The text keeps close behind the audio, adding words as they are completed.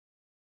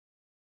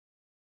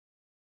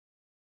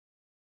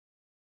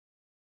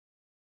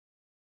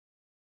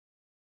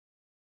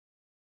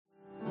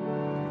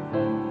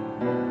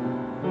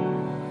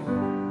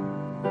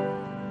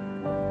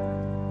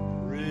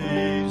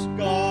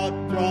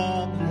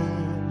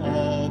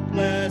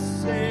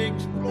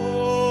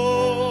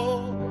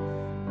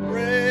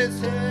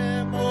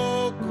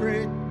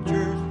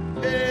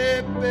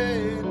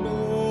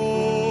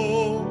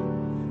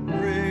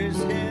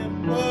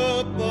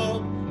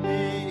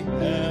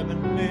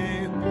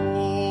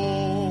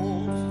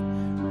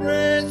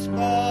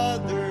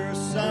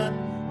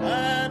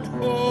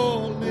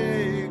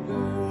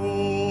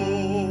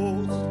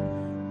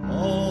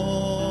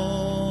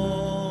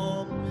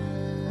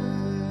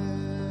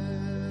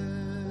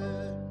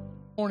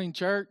Morning,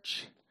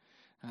 church.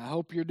 I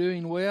hope you're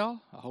doing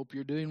well. I hope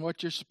you're doing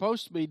what you're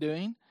supposed to be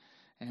doing.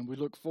 And we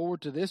look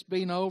forward to this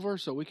being over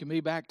so we can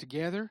be back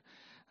together.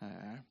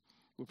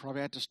 We'll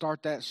probably have to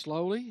start that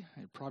slowly.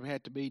 It probably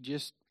had to be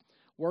just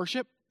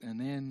worship.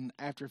 And then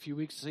after a few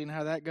weeks of seeing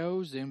how that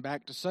goes, then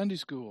back to Sunday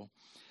school.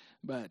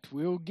 But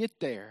we'll get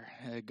there.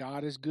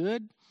 God is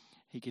good.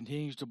 He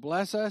continues to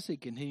bless us. He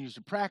continues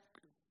to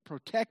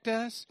protect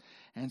us.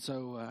 And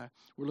so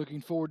we're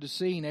looking forward to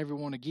seeing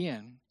everyone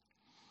again.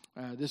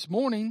 This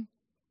morning,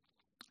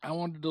 I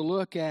wanted to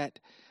look at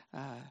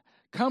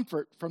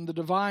comfort from the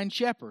divine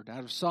shepherd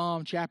out of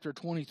Psalm chapter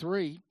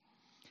 23.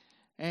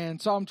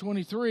 And Psalm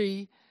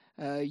 23,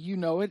 you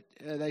know it.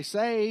 They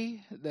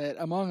say that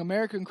among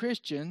American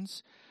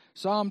Christians,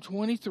 Psalm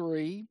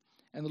 23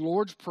 and the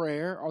Lord's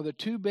Prayer are the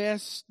two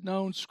best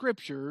known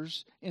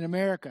scriptures in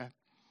America.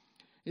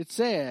 It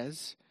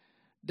says,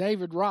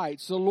 David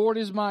writes, "The Lord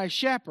is my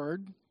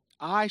shepherd,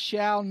 I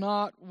shall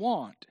not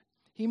want.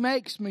 He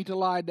makes me to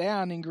lie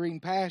down in green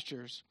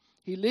pastures.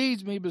 He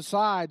leads me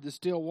beside the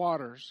still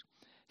waters.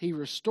 He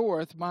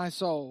restoreth my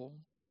soul.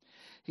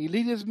 He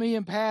leadeth me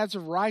in paths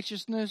of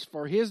righteousness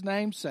for his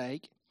name's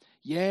sake.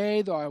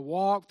 Yea, though I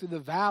walk through the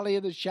valley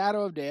of the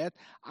shadow of death,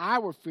 I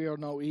will fear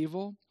no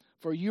evil,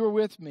 for you are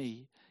with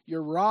me.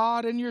 Your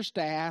rod and your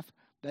staff,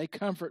 they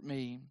comfort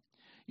me.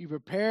 You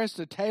prepare us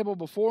a table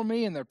before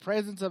me in the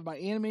presence of my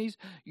enemies.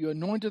 You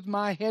anointeth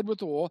my head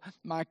with oil.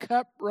 My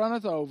cup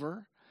runneth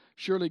over.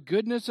 Surely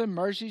goodness and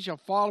mercy shall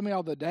follow me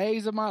all the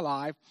days of my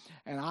life,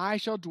 and I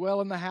shall dwell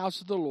in the house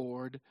of the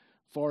Lord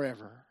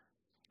forever."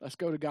 Let's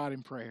go to God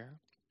in prayer.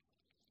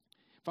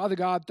 Father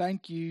God,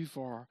 thank you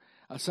for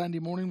a Sunday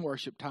morning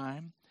worship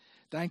time.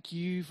 Thank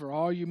you for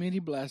all your many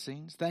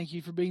blessings. Thank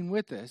you for being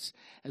with us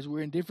as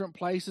we're in different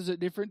places at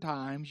different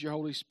times. Your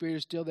Holy Spirit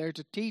is still there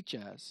to teach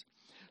us.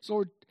 So,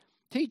 Lord,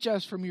 teach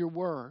us from your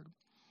word.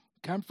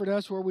 Comfort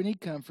us where we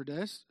need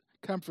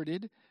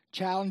comforted.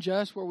 Challenge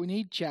us where we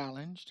need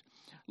challenged.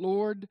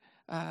 Lord,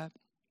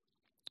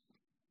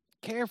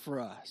 care for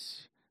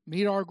us.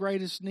 Meet our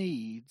greatest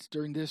needs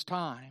during this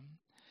time.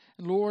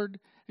 And Lord,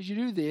 as you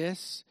do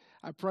this,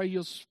 I pray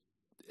you'll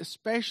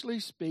especially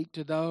speak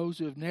to those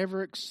who have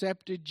never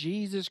accepted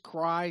Jesus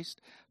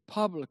Christ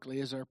publicly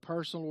as their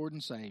personal Lord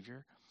and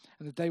Savior,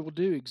 and that they will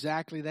do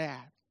exactly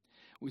that.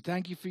 We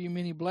thank you for your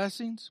many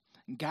blessings,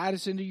 and guide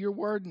us into your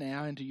word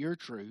now, into your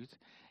truth.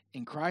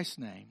 In Christ's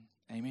name,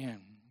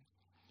 amen.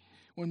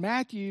 When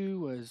Matthew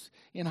was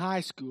in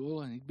high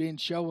school and he'd been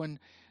showing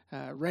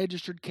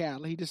registered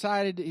cattle, he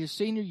decided his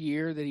senior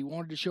year that he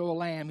wanted to show a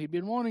lamb. He'd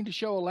been wanting to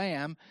show a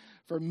lamb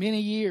for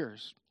many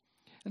years.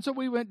 And so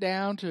we went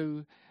down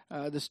to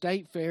the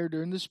state fair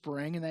during the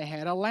spring, and they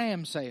had a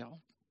lamb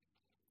sale.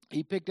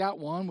 He picked out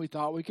one we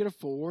thought we could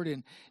afford,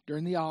 and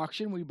during the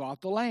auction, we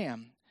bought the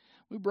lamb.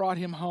 We brought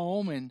him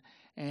home,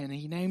 and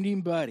he named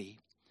him Buddy.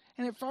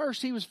 And at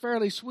first, he was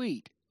fairly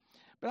sweet.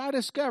 But I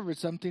discovered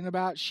something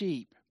about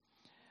sheep.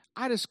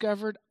 I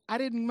discovered I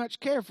didn't much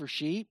care for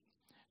sheep.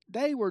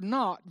 They were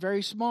not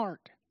very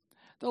smart.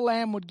 The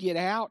lamb would get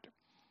out,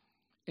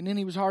 and then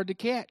he was hard to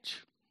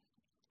catch.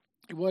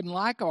 It wasn't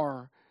like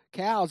our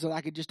cows that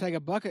I could just take a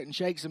bucket and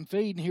shake some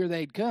feed and here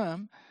they'd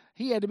come.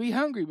 He had to be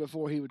hungry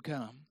before he would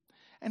come.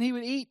 And he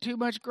would eat too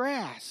much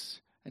grass,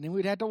 and then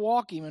we'd have to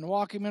walk him and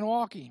walk him and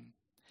walk him.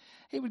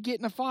 He would get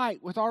in a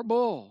fight with our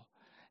bull.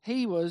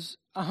 He was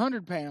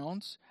 100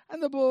 pounds,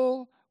 and the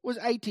bull was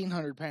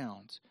 1,800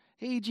 pounds.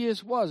 He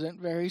just wasn't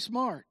very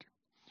smart.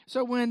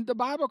 So when the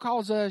Bible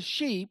calls us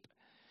sheep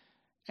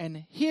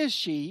and his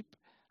sheep,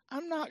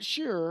 I'm not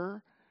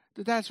sure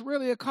that that's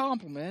really a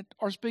compliment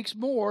or speaks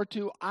more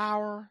to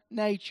our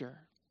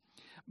nature.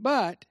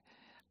 But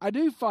I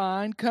do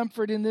find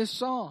comfort in this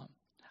psalm.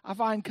 I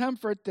find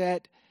comfort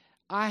that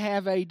I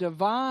have a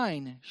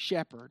divine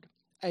shepherd,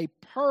 a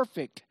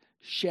perfect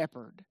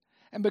shepherd.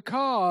 And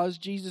because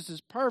Jesus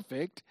is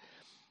perfect,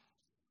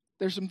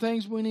 there's some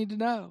things we need to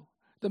know.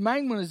 The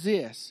main one is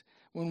this.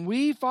 When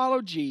we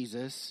follow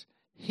Jesus,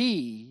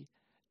 he,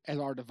 as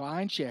our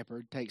divine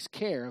shepherd, takes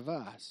care of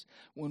us.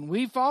 When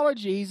we follow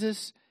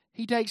Jesus,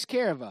 he takes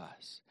care of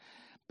us.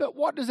 But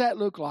what does that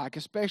look like,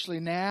 especially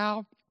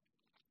now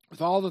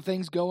with all the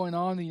things going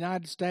on in the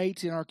United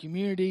States, in our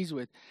communities,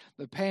 with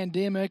the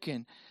pandemic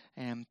and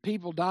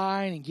people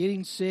dying and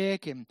getting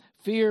sick and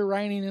fear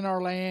reigning in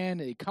our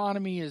land? The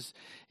economy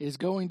is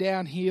going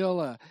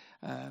downhill.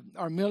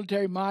 Our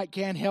military might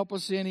can't help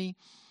us any.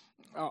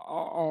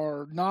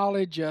 Our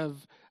knowledge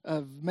of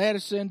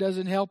medicine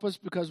doesn't help us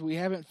because we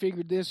haven't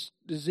figured this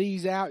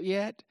disease out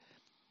yet.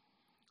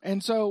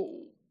 And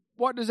so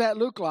what does that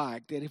look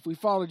like, that if we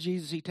follow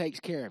Jesus, he takes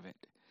care of it?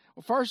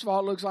 Well, first of all,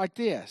 it looks like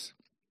this.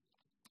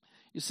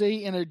 You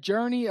see, in a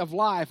journey of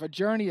life, a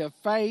journey of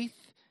faith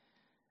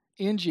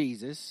in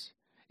Jesus,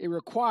 it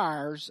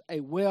requires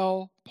a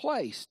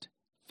well-placed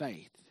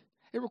faith.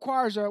 It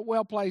requires a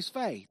well-placed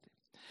faith.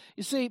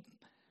 You see,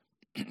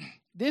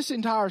 this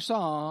entire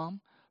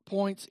psalm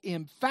points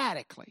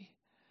emphatically,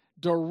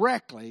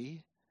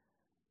 directly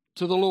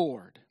to the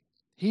Lord.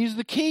 He's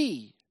the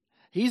key.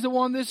 He's the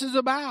one this is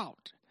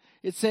about.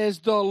 It says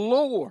the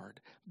Lord.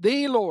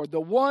 The Lord,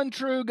 the one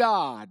true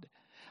God.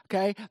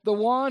 Okay, the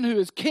one who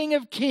is King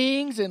of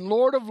kings and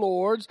Lord of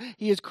lords.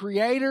 He is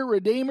creator,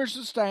 redeemer,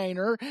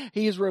 sustainer.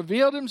 He has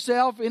revealed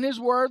himself in his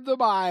word, the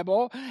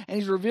Bible, and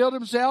he's revealed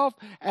himself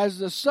as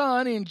the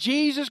Son in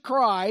Jesus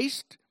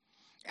Christ.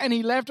 And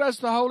he left us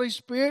the Holy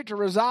Spirit to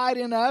reside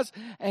in us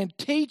and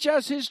teach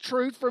us his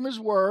truth from his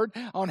word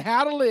on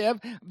how to live.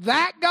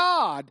 That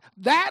God,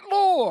 that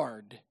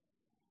Lord,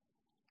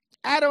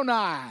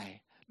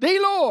 Adonai, the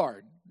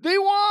Lord, the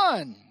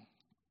one,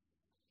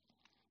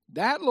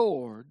 that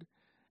Lord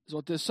is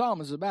what this psalm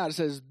is about. It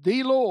says,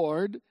 the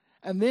Lord,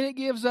 and then it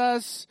gives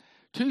us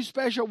two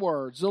special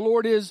words. The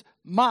Lord is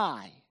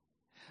my.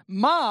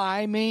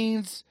 My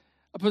means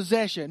a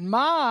possession.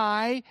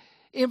 My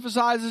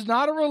emphasizes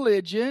not a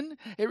religion.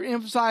 It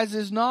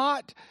emphasizes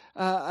not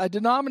a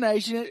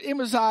denomination. It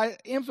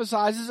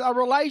emphasizes a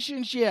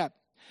relationship.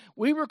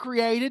 We were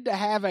created to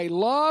have a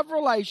love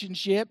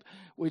relationship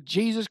with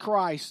Jesus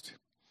Christ.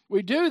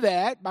 We do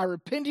that by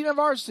repenting of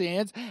our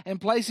sins and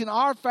placing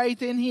our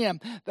faith in him,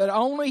 that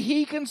only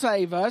he can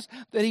save us,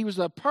 that he was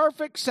the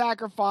perfect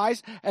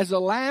sacrifice as the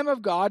Lamb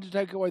of God to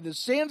take away the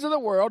sins of the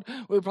world.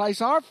 We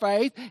place our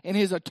faith in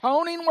his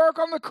atoning work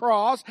on the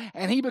cross,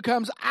 and he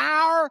becomes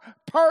our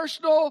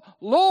personal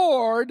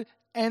Lord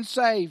and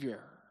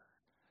Savior.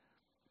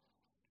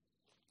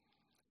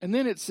 And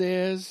then it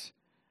says,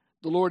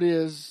 the Lord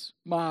is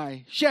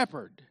my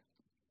shepherd.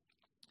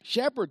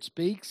 Shepherd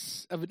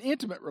speaks of an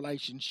intimate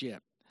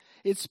relationship.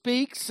 It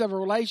speaks of a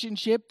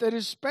relationship that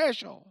is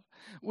special.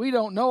 We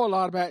don't know a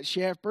lot about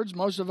shepherds.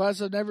 Most of us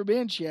have never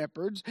been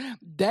shepherds.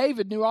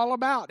 David knew all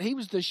about it. He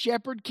was the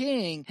shepherd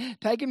king,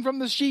 taken from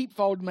the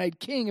sheepfold and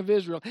made king of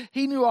Israel.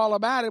 He knew all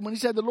about it. When he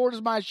said, the Lord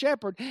is my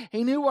shepherd,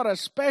 he knew what a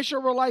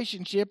special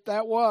relationship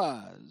that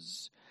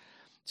was.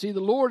 See,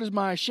 the Lord is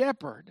my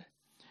shepherd.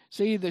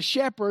 See, the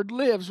shepherd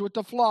lives with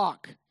the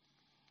flock.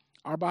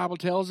 Our Bible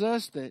tells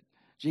us that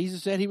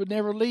Jesus said he would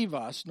never leave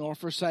us nor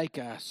forsake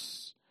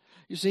us.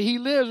 You see, he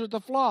lives with the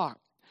flock.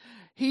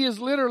 He is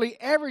literally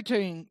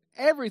everything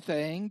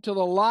to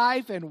the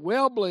life and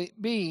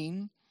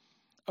well-being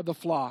of the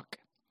flock.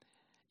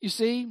 You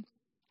see,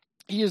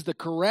 he is the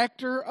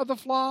corrector of the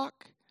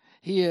flock.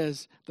 He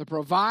is the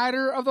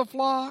provider of the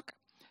flock.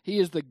 He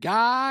is the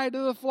guide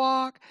of the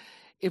flock.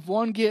 If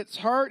one gets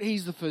hurt,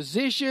 he's the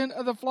physician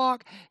of the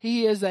flock.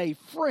 He is a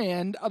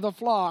friend of the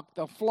flock.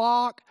 The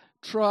flock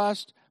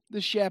trusts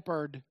the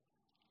shepherd.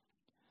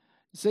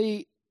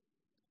 See,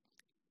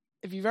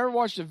 if you've ever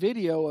watched a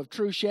video of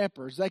true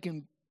shepherds, they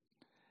can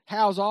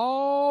house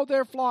all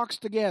their flocks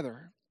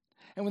together.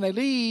 And when they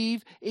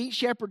leave, each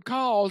shepherd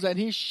calls, and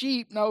his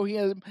sheep know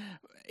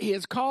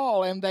his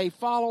call, and they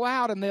follow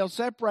out, and they'll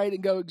separate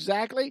and go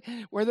exactly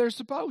where they're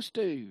supposed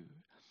to,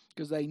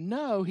 because they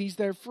know he's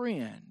their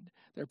friend,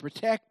 their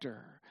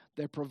protector,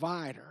 their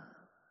provider.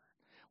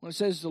 When it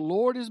says, the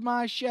Lord is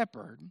my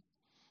shepherd,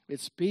 it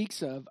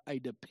speaks of a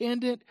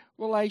dependent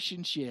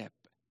relationship.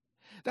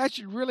 That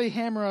should really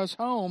hammer us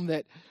home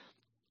that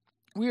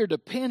we are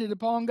dependent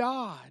upon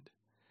God,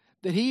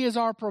 that he is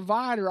our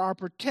provider, our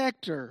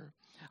protector,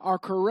 our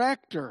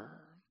corrector.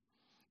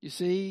 You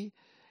see,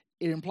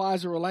 it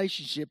implies a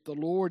relationship. The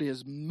Lord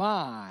is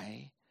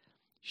my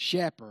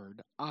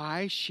shepherd.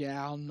 I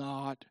shall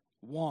not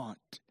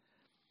want.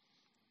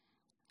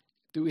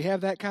 Do we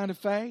have that kind of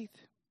faith?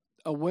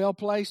 A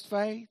well-placed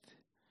faith?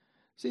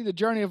 See, the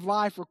journey of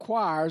life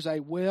requires a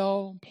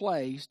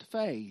well-placed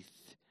faith.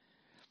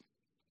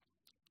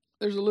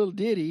 There's a little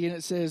ditty, and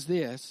it says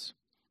this: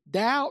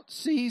 doubt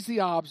sees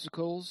the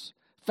obstacles,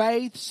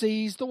 faith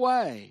sees the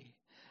way.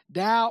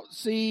 Doubt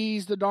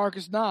sees the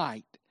darkest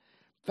night,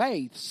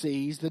 faith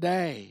sees the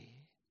day.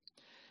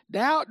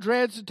 Doubt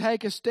dreads to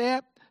take a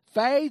step,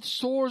 faith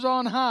soars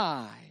on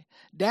high.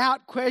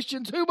 Doubt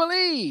questions who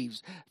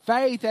believes,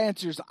 faith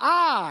answers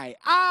I.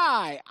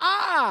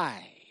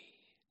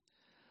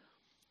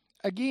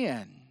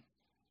 Again,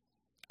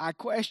 I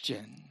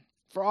question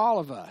for all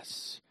of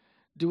us,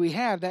 do we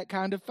have that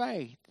kind of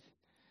faith?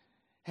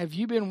 Have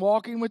you been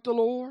walking with the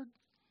Lord?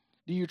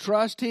 Do you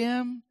trust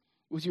him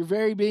with your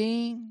very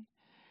being?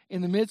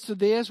 In the midst of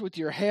this, with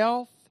your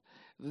health,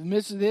 in the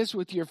midst of this,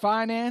 with your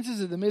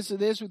finances, in the midst of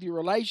this, with your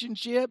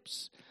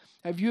relationships,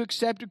 have you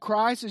accepted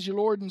Christ as your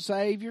Lord and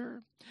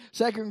Savior?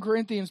 2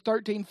 Corinthians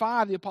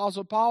 13:5, the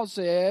Apostle Paul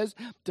says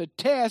to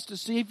test to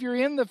see if you're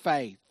in the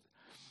faith.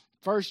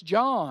 1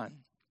 John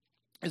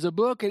is a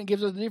book, and it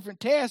gives us different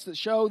tests that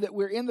show that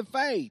we're in the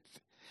faith.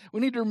 We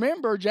need to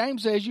remember,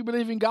 James says, you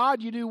believe in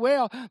God, you do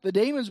well. The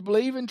demons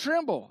believe and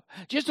tremble.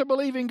 Just to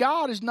believe in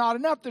God is not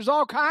enough. There's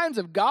all kinds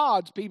of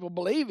gods people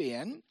believe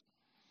in.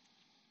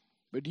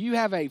 But do you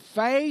have a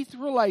faith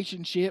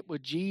relationship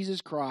with Jesus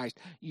Christ?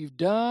 You've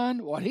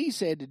done what he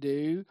said to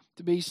do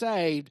to be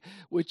saved,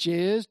 which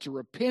is to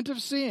repent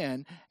of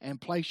sin and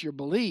place your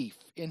belief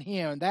in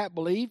him. And that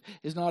belief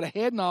is not a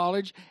head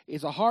knowledge.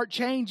 It's a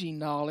heart-changing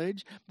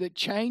knowledge that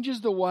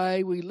changes the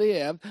way we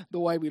live, the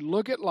way we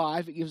look at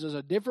life. It gives us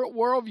a different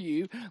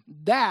worldview.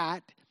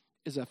 That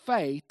is a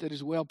faith that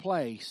is well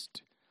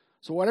placed.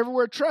 So whatever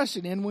we're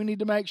trusting in, we need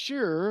to make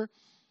sure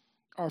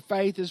our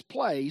faith is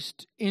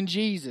placed in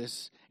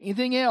Jesus.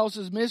 Anything else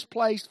is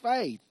misplaced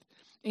faith.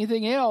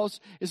 Anything else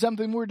is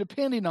something we're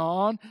depending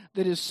on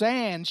that is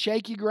sand,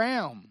 shaky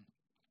ground.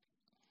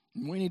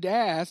 And we need to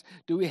ask,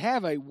 do we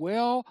have a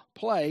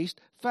well-placed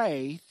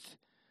faith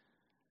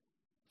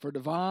for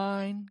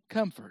divine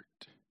comfort?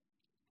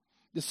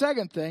 The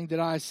second thing that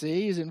I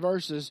see is in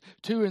verses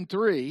 2 and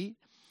 3.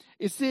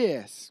 It's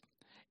this.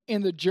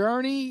 In the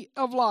journey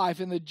of life,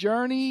 in the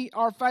journey,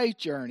 our faith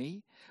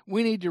journey,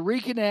 we need to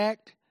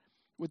reconnect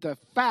with the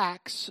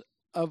facts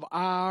of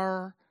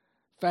our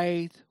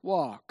faith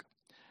walk.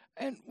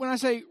 And when I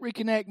say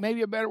reconnect,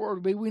 maybe a better word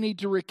would be we need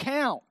to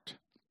recount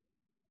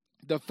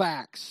the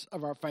facts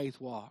of our faith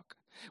walk.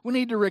 We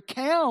need to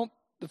recount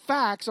the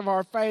facts of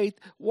our faith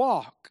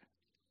walk.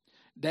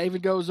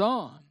 David goes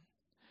on.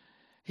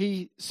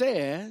 He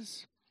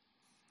says,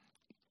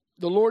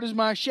 the Lord is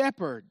my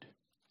shepherd,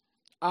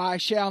 I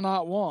shall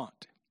not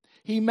want.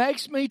 He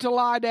makes me to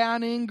lie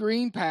down in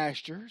green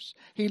pastures.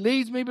 He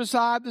leads me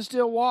beside the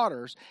still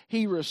waters.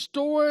 He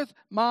restoreth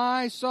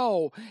my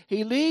soul.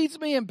 He leads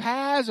me in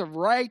paths of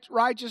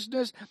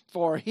righteousness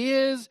for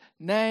His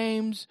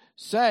name's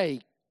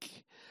sake.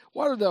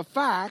 What are the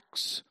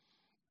facts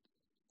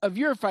of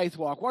your faith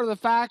walk? What are the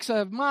facts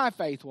of my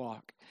faith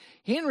walk?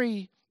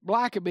 Henry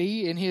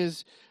Blackaby, in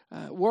his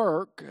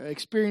work,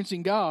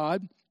 Experiencing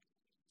God,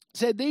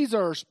 said these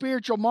are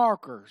spiritual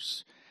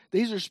markers.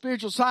 These are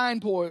spiritual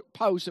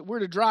signposts that we're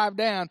to drive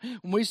down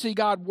when we see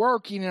God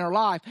working in our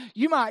life.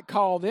 You might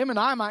call them, and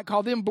I might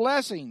call them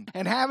blessing,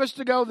 and have us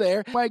to go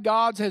there. The way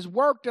God has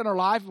worked in our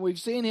life, and we've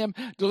seen Him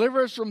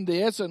deliver us from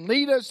this and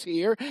lead us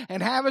here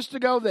and have us to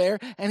go there,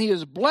 and He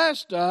has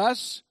blessed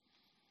us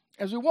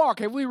as we walk.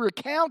 Have we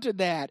recounted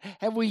that?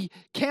 Have we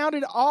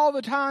counted all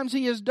the times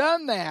He has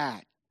done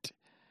that?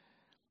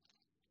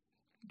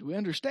 Do we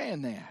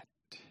understand that?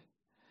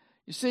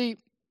 You see,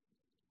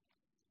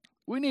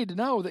 we need to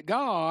know that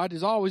God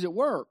is always at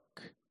work.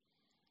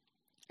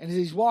 And as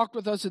He's walked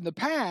with us in the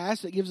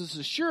past, it gives us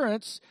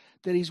assurance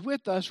that He's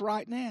with us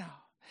right now.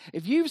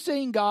 If you've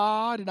seen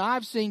God and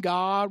I've seen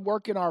God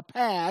work in our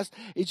past,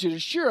 it should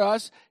assure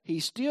us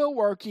He's still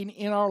working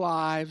in our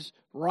lives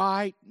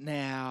right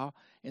now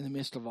in the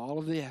midst of all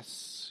of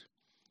this.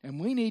 And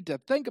we need to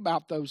think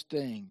about those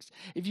things.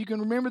 If you can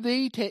remember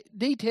the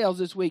details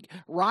this week,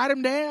 write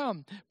them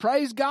down.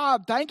 Praise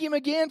God. Thank Him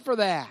again for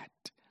that.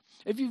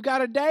 If you've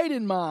got a date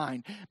in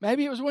mind,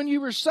 maybe it was when you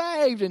were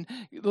saved and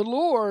the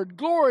Lord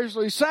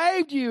gloriously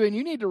saved you and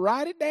you need to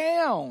write it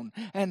down.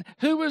 And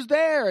who was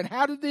there and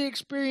how did the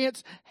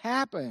experience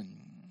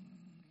happen?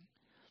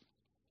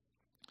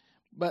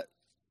 But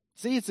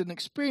see, it's an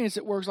experience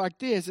that works like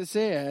this. It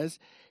says,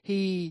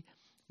 He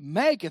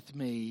maketh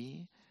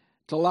me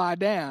to lie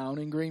down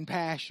in green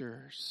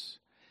pastures.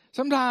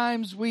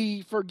 Sometimes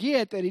we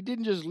forget that He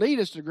didn't just lead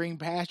us to green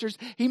pastures.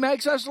 He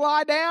makes us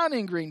lie down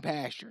in green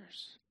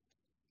pastures.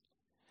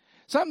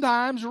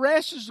 Sometimes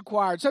rest is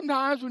required.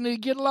 Sometimes we need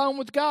to get alone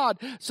with God.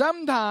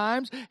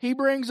 Sometimes He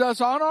brings us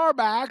on our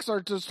backs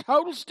or to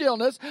total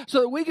stillness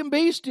so that we can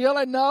be still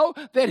and know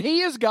that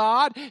He is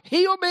God.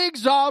 He will be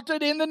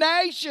exalted in the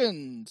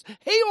nations.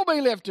 He will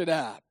be lifted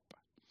up.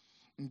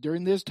 And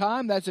during this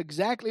time, that's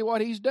exactly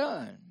what He's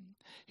done.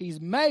 He's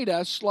made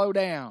us slow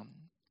down.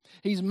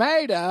 He's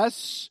made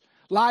us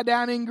lie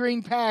down in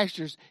green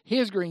pastures,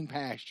 His green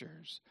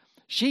pastures.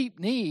 Sheep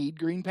need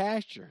green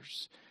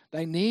pastures.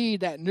 They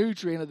need that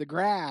nutrient of the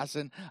grass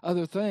and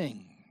other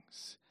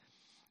things.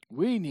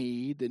 We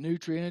need the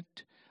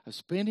nutrient of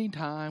spending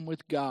time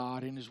with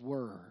God in His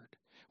Word.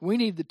 We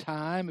need the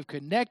time of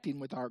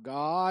connecting with our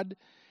God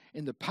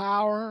in the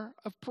power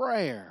of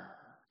prayer.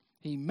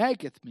 He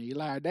maketh me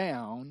lie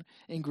down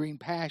in green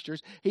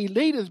pastures. He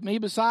leadeth me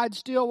beside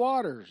still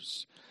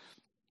waters.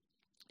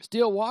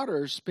 Still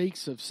waters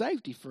speaks of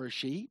safety for a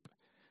sheep.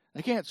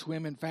 They can't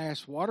swim in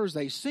fast waters,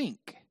 they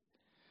sink.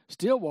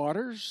 Still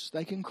waters,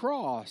 they can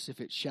cross if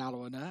it's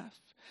shallow enough.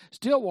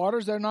 Still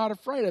waters they're not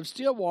afraid of.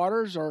 Still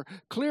waters are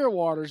clear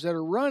waters that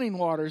are running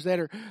waters that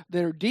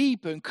are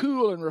deep and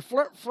cool and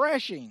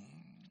refreshing.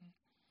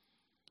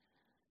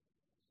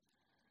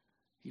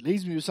 He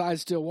leads me beside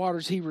still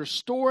waters. He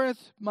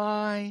restoreth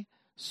my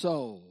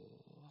soul.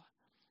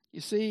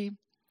 You see,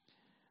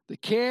 the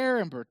care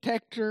and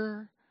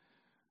protector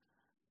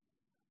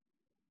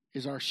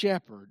is our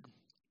shepherd.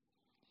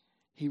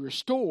 He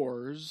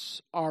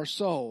restores our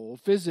soul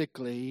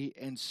physically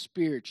and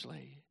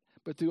spiritually.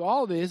 But through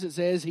all this, it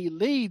says He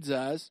leads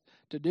us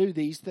to do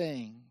these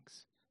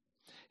things.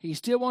 He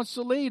still wants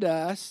to lead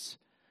us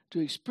to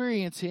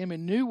experience Him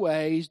in new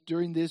ways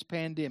during this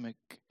pandemic.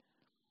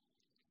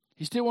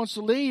 He still wants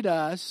to lead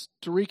us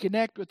to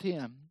reconnect with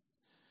Him.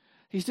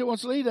 He still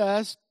wants to lead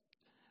us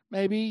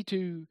maybe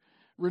to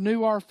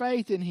renew our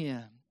faith in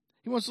Him.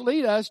 He wants to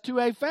lead us to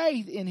a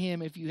faith in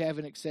Him if you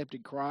haven't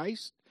accepted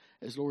Christ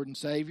as Lord and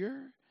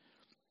Savior.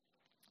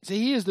 See,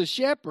 He is the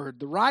shepherd,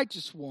 the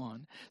righteous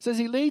one. It says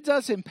He leads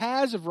us in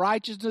paths of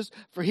righteousness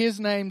for His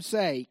name's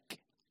sake.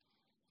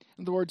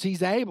 In other words,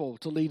 He's able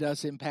to lead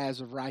us in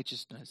paths of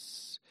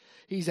righteousness.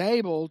 He's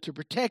able to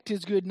protect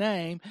His good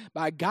name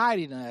by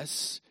guiding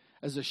us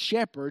as a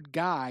shepherd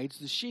guides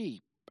the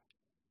sheep.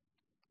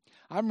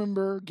 I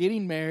remember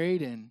getting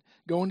married and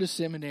going to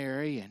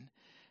seminary,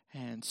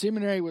 and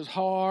seminary was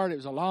hard. It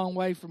was a long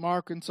way from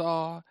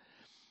Arkansas.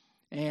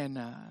 And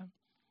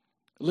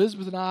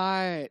Elizabeth and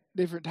I, at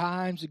different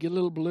times, would get a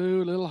little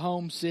blue, a little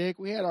homesick.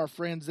 We had our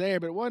friends there,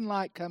 but it wasn't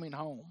like coming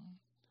home.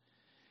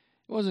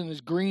 It wasn't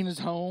as green as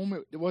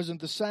home. It wasn't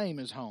the same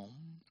as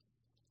home.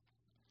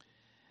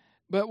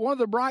 But one of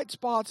the bright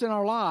spots in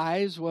our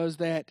lives was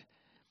that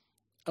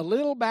a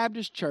little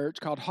Baptist church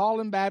called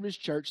Holland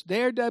Baptist Church,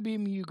 their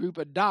WMU group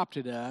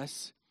adopted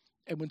us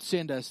and would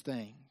send us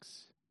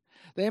things.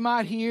 They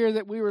might hear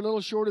that we were a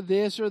little short of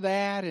this or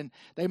that, and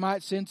they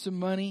might send some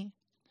money.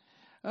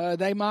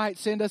 They might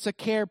send us a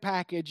care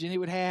package, and it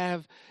would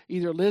have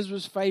either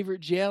Elizabeth's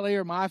favorite jelly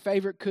or my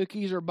favorite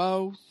cookies or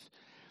both.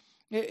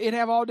 It'd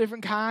have all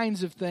different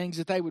kinds of things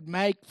that they would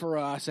make for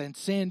us and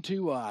send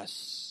to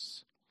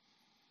us.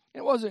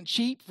 It wasn't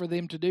cheap for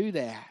them to do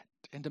that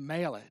and to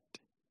mail it.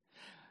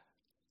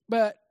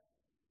 But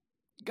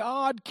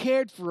God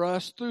cared for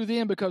us through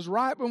them, because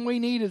right when we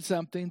needed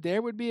something,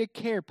 there would be a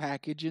care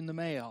package in the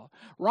mail.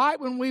 Right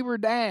when we were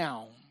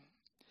down,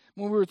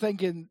 when we were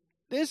thinking,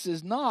 this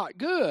is not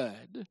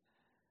good,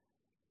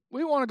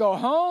 we want to go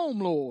home,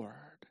 Lord,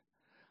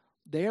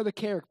 there the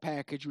care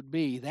package would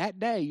be that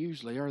day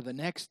usually, or the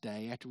next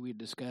day after we had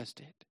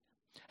discussed it.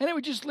 And it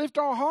would just lift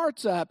our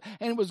hearts up.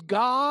 And it was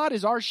God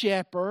as our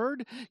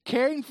shepherd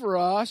caring for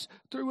us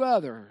through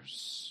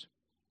others.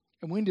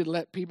 And we need to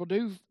let people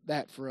do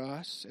that for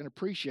us and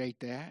appreciate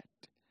that.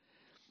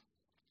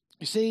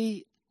 You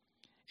see,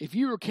 if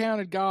you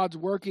recounted God's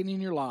working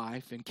in your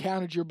life and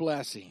counted your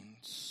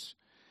blessings,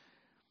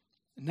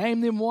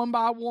 name them one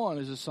by one,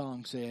 as the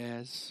song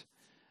says,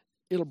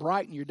 it'll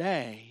brighten your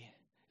day.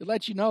 It'll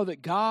let you know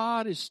that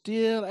God is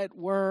still at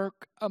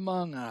work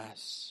among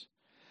us.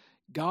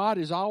 God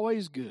is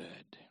always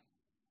good,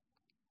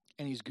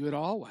 and He's good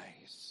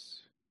always.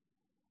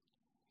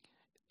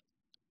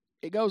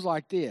 It goes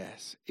like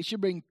this. It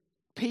should bring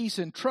peace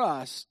and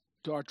trust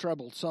to our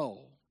troubled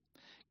soul.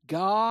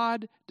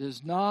 God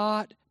does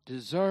not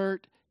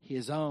desert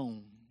His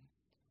own.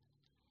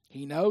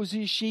 He knows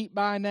His sheep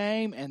by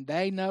name, and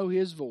they know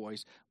His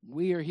voice.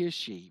 We are His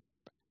sheep.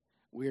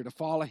 We are to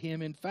follow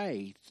Him in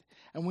faith.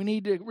 And we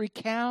need to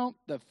recount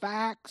the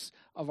facts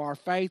of our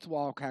faith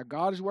walk, how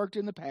God has worked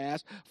in the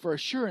past, for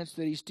assurance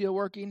that He's still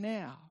working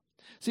now.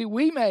 See,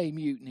 we may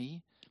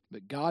mutiny,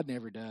 but God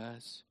never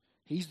does.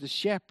 He's the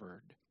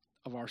shepherd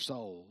of our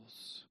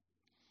souls.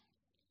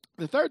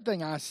 The third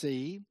thing I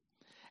see,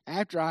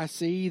 after I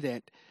see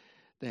that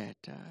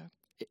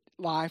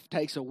life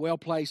takes a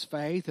well-placed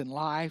faith and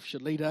life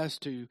should lead us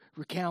to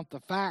recount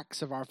the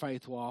facts of our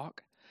faith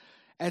walk,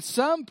 at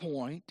some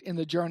point in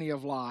the journey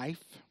of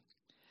life,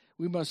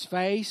 we must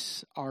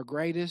face our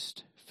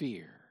greatest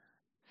fear.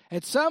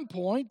 At some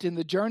point in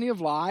the journey of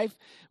life,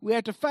 we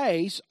have to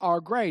face our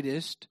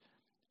greatest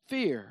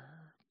fear.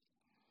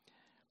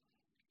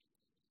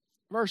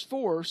 Verse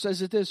 4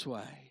 says it this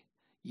way: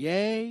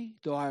 Yea,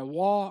 though I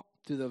walk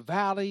through the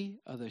valley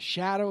of the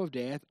shadow of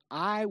death,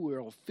 I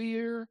will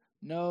fear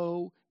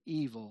no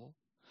evil.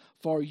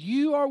 For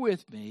you are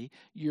with me,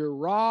 your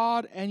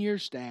rod and your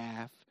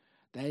staff,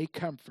 they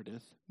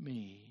comforteth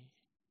me.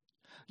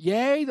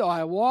 Yea, though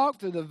I walk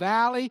through the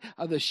valley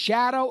of the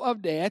shadow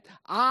of death,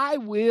 I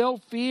will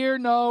fear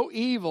no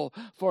evil.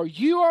 For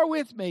you are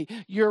with me,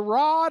 your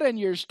rod and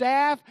your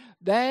staff,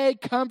 they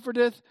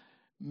comforteth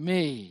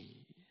me.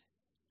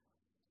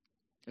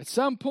 At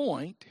some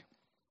point,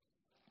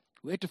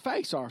 we have to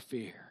face our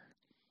fear.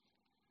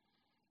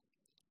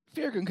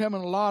 Fear can come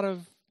in a lot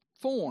of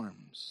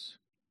forms.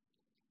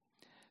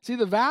 See,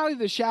 the valley of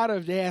the shadow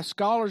of death,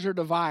 scholars are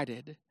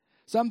divided.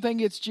 Some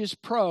think it's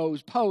just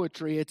prose,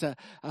 poetry. It's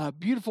a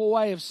beautiful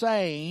way of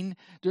saying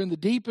during the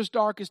deepest,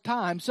 darkest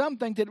time. Some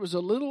think that it was a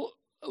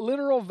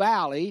literal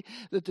valley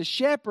that the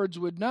shepherds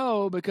would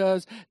know,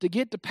 because to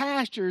get to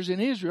pastures in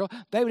Israel,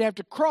 they would have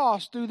to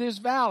cross through this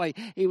valley.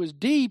 It was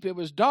deep, it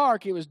was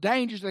dark, it was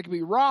dangerous. There could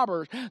be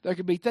robbers, there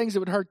could be things that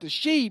would hurt the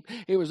sheep.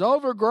 It was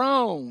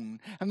overgrown,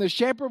 and the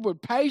shepherd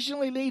would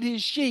patiently lead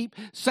his sheep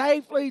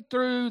safely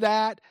through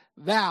that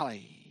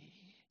valley.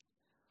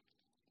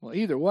 Well,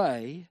 either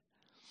way,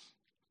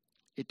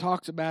 it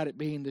talks about it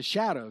being the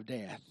shadow of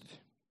death.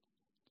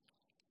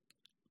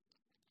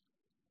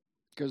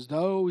 Because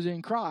those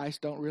in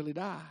Christ don't really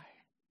die.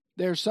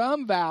 There are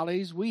some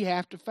valleys we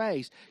have to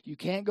face. You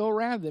can't go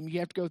around them. You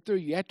have to go through.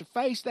 You have to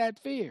face that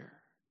fear.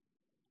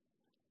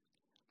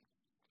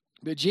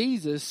 But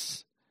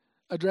Jesus,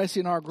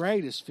 addressing our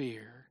greatest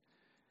fear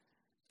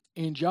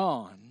in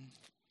John,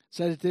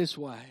 said it this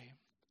way.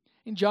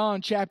 In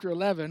John chapter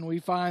 11, we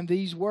find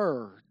these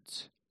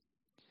words.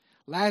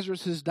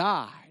 Lazarus has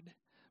died.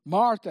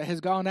 Martha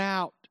has gone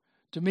out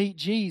to meet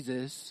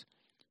Jesus,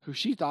 who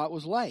she thought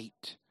was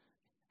late.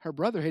 Her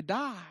brother had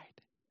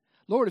died.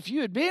 Lord, if you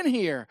had been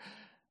here,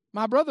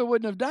 my brother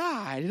wouldn't have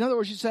died. In other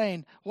words, she's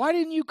saying, why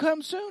didn't you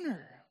come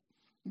sooner?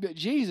 But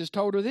Jesus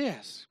told her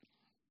this.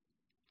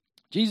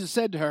 Jesus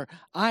said to her,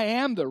 I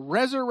am the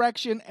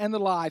resurrection and the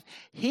life.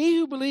 He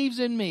who believes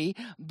in me,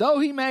 though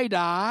he may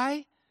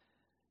die,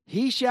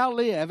 he shall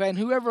live. And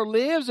whoever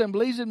lives and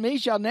believes in me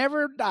shall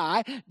never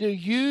die. Do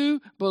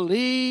you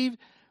believe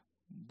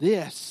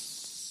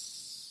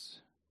this?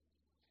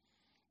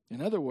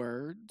 In other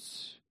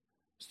words,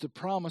 it's the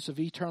promise of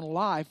eternal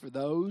life for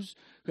those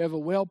who have a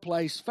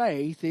well-placed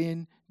faith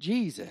in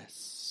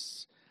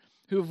Jesus,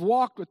 who have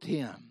walked with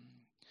him,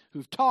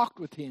 who've talked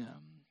with him,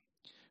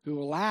 who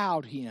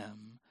allowed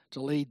him to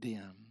lead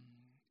them.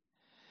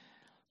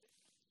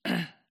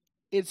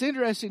 It's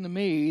interesting to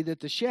me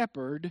that the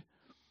shepherd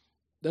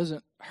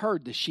doesn't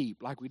herd the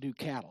sheep like we do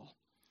cattle.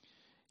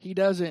 He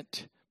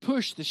doesn't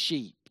push the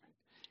sheep.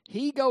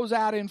 He goes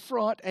out in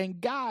front and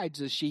guides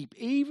the sheep,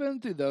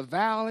 even through the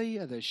valley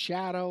of the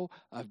shadow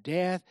of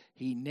death.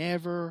 He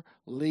never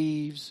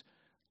leaves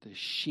the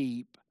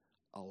sheep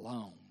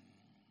alone.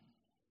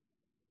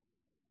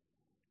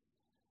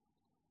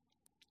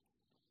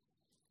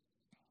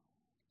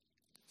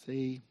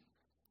 See,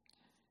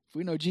 if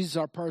we know Jesus is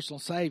our personal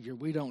Savior,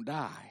 we don't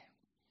die.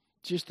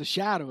 It's just the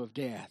shadow of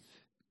death.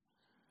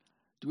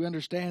 Do we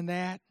understand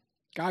that?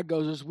 God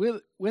goes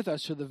with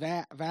us to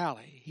the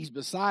valley. He's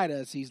beside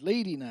us. He's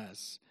leading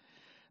us.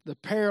 The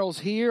perils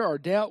here are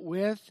dealt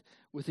with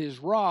his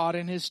rod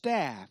and his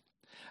staff.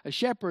 A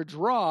shepherd's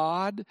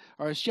rod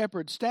or a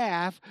shepherd's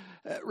staff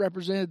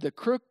represented the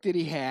crook that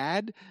he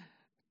had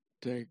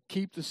to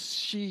keep the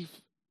sheep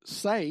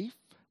safe.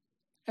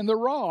 And the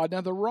rod.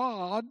 Now the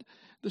rod,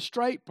 the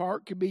straight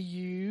part, could be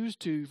used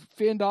to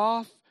fend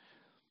off,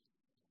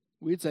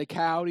 we'd say,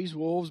 coyotes,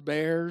 wolves,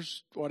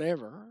 bears,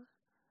 whatever,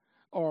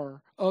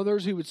 or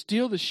others who would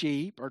steal the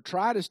sheep or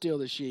try to steal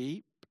the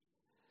sheep.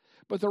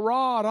 But the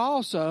rod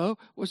also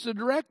was to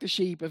direct the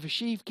sheep. If a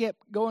sheep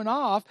kept going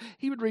off,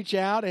 he would reach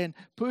out and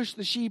push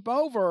the sheep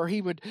over, or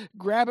he would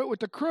grab it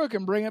with the crook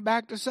and bring it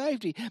back to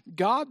safety.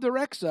 God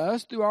directs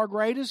us through our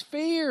greatest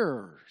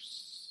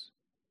fears.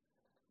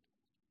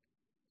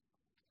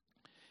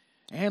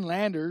 Ann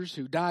Landers,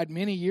 who died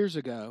many years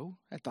ago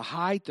at the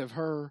height of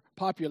her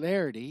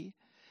popularity,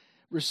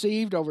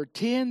 received over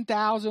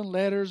 10,000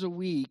 letters a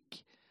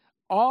week,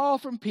 all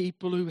from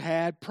people who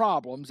had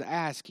problems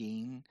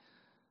asking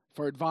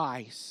for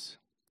advice.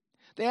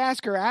 They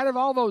asked her, out of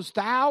all those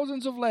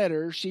thousands of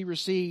letters she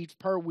received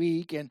per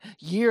week and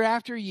year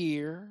after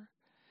year,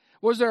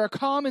 was there a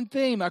common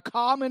theme, a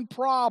common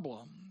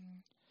problem?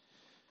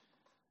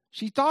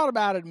 She thought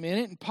about it a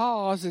minute and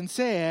paused and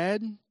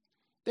said,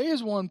 there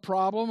is one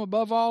problem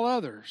above all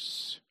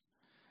others,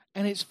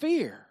 and it's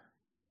fear.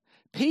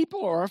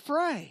 People are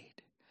afraid.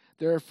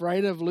 They're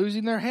afraid of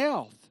losing their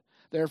health.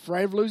 They're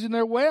afraid of losing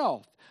their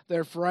wealth.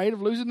 They're afraid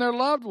of losing their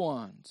loved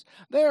ones.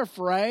 They're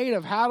afraid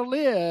of how to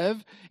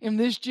live in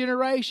this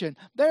generation.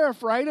 They're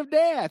afraid of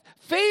death.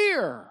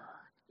 Fear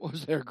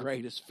was their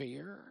greatest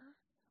fear.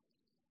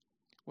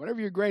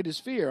 Whatever your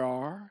greatest fear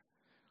are,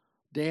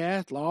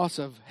 death, loss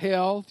of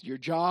health, your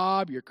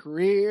job, your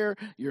career,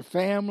 your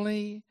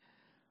family.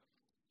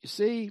 You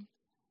see,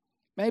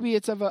 maybe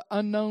it's of an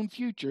unknown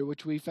future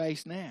which we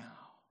face now.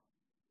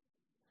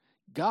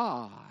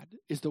 God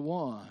is the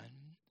one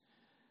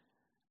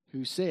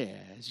who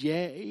says,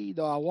 yea,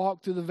 though I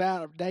walk through the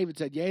valley, David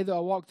said, yea, though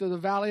I walk through the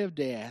valley of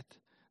death,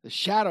 the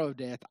shadow of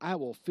death, I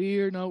will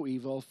fear no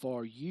evil,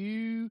 for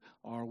you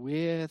are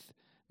with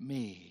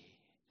me.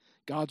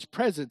 God's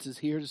presence is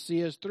here to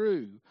see us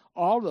through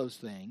all those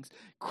things.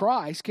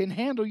 Christ can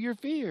handle your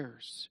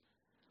fears.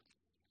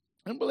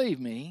 And believe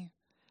me,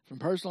 from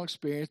personal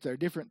experience, there are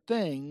different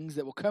things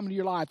that will come into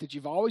your life that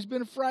you've always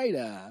been afraid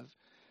of.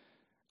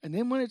 And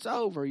then when it's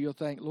over, you'll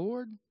think,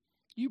 Lord,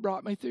 you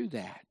brought me through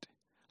that.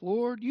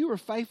 Lord, you were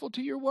faithful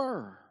to your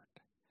word.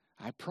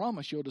 I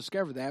promise you'll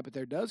discover that, but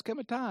there does come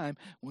a time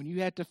when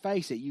you have to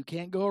face it. You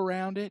can't go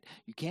around it.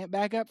 You can't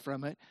back up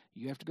from it.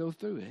 You have to go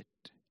through it.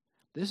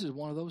 This is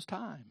one of those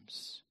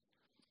times.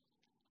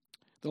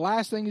 The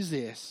last thing is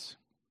this.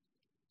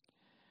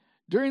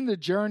 During the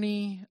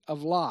journey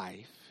of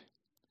life,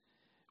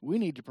 we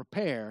need to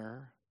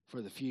prepare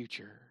for the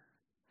future.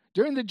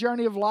 During the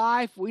journey of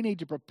life, we need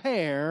to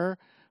prepare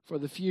for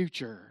the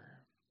future.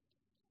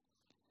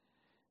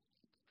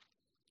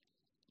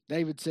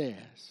 David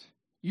says,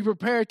 you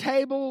prepare a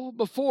table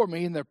before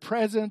me in the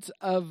presence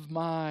of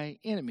my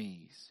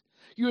enemies.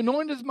 You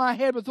anointeth my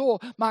head with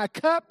oil. My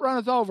cup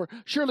runneth over.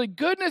 Surely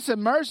goodness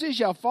and mercy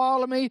shall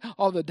follow me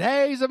all the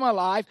days of my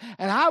life,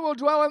 and I will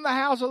dwell in the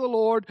house of the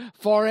Lord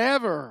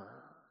forever.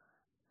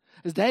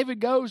 As David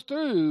goes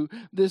through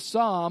this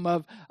psalm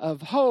of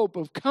hope,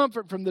 of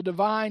comfort from the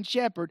divine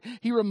shepherd,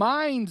 he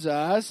reminds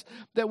us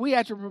that we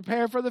have to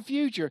prepare for the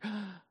future.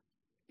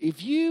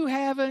 If you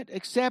haven't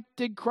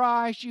accepted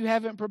Christ, you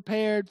haven't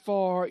prepared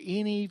for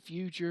any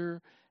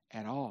future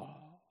at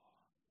all.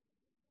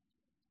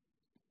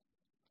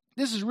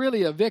 This is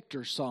really a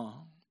victor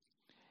song.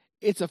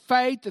 It's a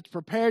faith that's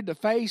prepared to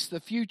face the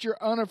future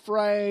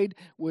unafraid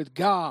with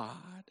God.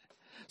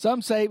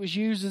 Some say it was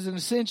used as an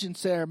ascension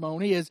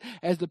ceremony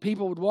as the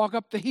people would walk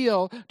up the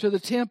hill to the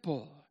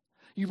temple.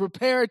 You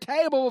prepare a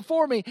table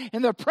before me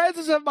in the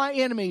presence of my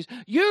enemies.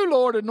 You,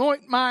 Lord,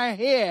 anoint my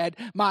head.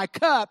 My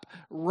cup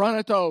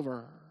runneth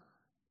over.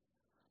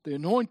 The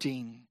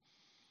anointing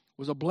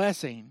was a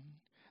blessing.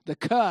 The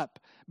cup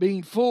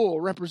being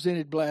full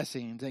represented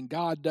blessings, and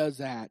God does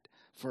that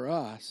for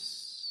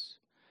us.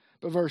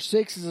 But verse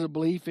 6 is a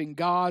belief in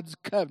God's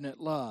covenant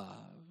love.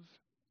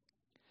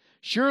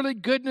 Surely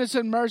goodness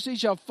and mercy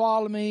shall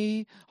follow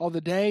me all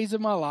the days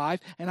of my life,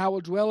 and I will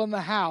dwell in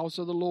the house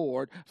of the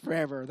Lord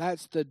forever.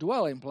 That's the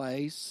dwelling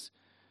place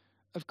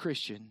of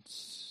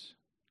Christians.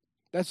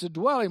 That's the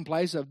dwelling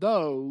place of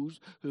those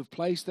who've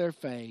placed their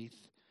faith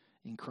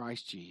in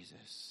Christ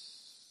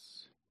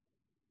Jesus.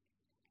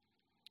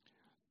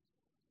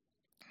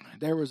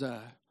 There was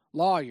a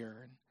lawyer,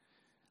 and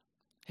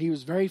he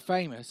was very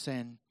famous,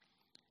 and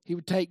he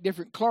would take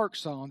different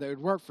clerks on that would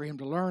work for him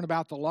to learn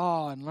about the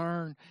law and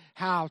learn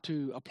how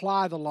to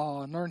apply the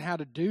law and learn how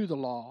to do the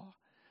law.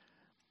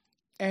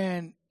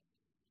 And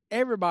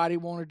everybody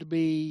wanted to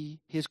be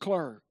his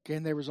clerk.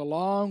 And there was a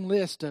long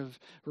list of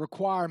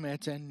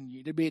requirements,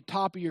 and to be at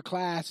top of your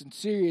class and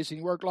serious, and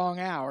you worked long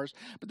hours.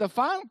 But the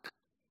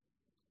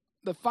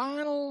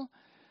final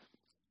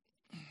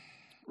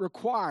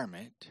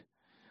requirement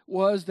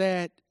was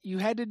that you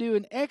had to do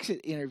an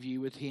exit interview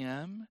with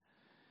him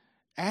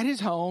at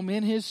his home,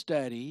 in his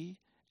study,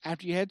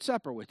 after you had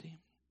supper with him.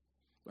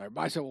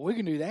 Everybody said, well, we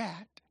can do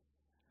that.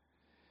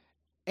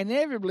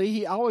 Inevitably,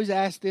 he always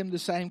asked them the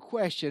same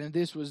question, and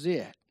this was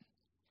it.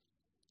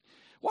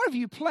 What have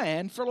you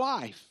planned for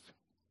life?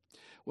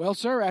 Well,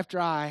 sir, after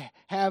I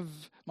have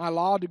my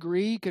law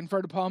degree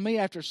conferred upon me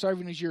after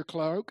serving as your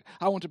clerk,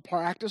 I want to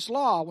practice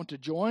law. I want to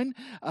join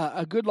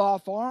a good law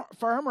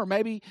firm, or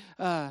maybe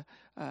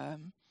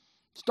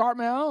start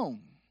my own.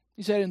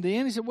 He said, and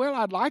then he said, well,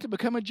 I'd like to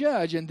become a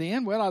judge. And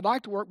then, well, I'd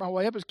like to work my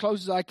way up as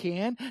close as I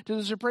can to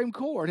the Supreme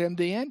Court. And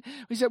then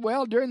he said,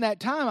 well, during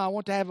that time, I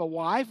want to have a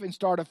wife and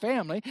start a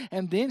family.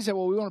 And then he said,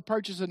 well, we want to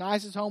purchase the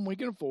nicest home we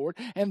can afford.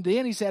 And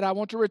then he said, I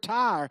want to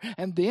retire.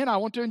 And then I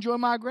want to enjoy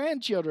my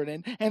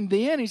grandchildren. And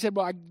then he said,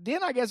 well,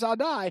 then I guess I'll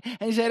die.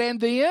 And he said,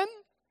 and then?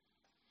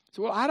 I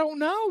said, well, I don't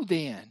know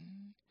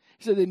then.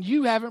 He said, then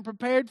you haven't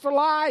prepared for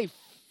life.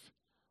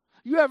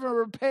 You haven't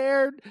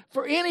prepared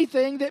for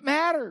anything that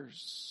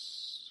matters.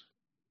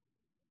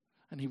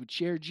 And he would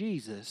share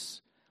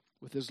Jesus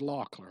with his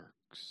law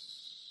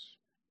clerks.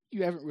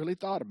 You haven't really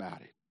thought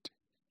about it.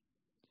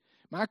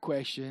 My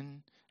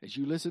question, as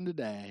you listen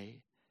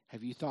today,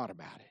 have you thought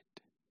about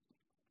it?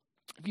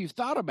 If you've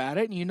thought about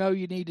it and you know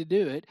you need to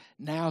do it,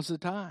 now's the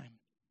time.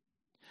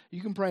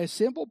 You can pray a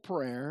simple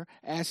prayer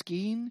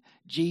asking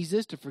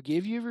Jesus to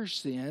forgive you of your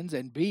sins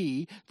and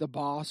be the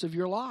boss of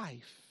your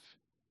life.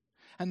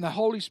 And the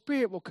Holy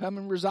Spirit will come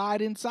and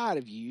reside inside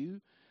of you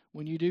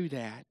when you do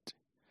that.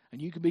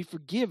 And you can be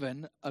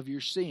forgiven of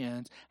your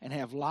sins and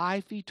have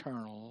life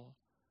eternal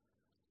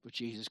with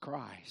Jesus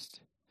Christ.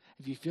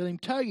 If you feel him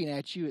tugging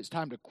at you, it's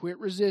time to quit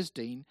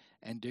resisting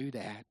and do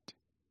that.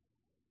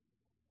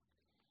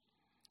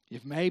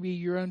 If maybe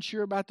you're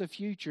unsure about the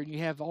future and you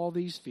have all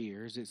these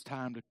fears, it's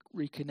time to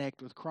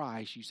reconnect with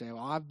Christ. You say,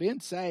 well, I've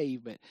been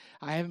saved, but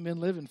I haven't been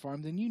living for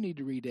him. Then you need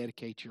to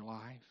rededicate your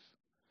life.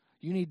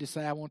 You need to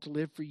say, I want to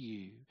live for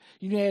you.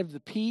 You need to have the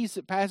peace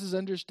that passes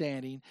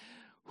understanding.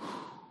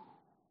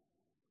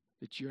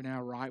 That you're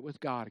now right with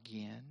God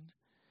again,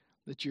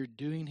 that you're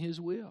doing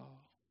his will.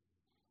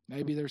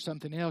 Maybe there's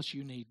something else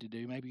you need to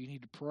do. Maybe you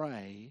need to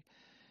pray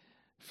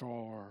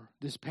for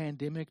this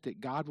pandemic, that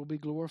God will be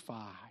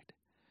glorified,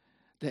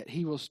 that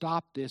he will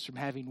stop this from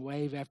having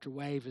wave after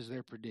wave as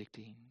they're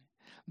predicting,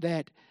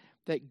 that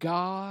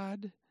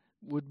God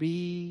would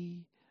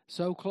be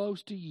so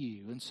close to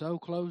you and so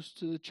close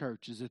to the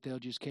churches that they'll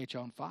just catch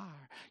on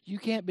fire. You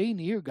can't be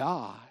near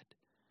God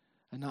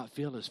and not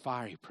feel his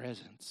fiery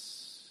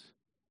presence.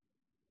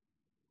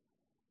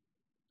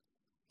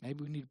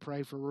 Maybe we need to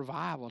pray for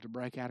revival to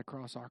break out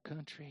across our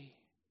country.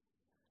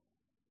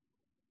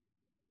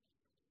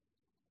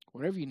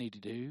 Whatever you need to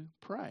do,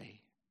 pray.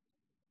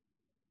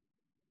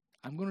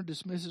 I'm going to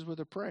dismiss us with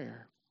a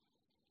prayer,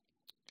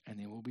 and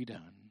then we'll be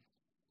done.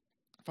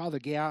 Father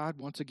God,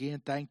 once again,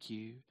 thank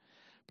you.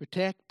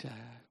 Protect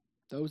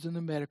those in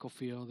the medical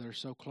field that are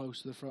so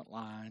close to the front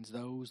lines,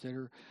 those that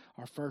are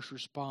our first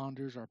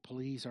responders, our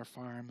police, our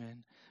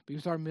firemen. Be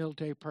with our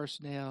military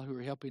personnel who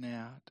are helping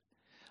out.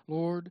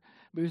 Lord,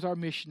 be with our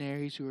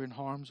missionaries who are in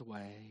harm's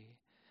way.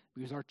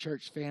 Be with our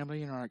church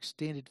family and our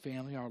extended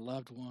family, our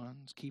loved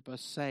ones. Keep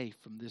us safe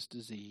from this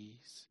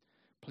disease.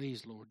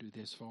 Please, Lord, do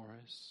this for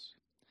us.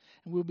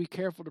 And we'll be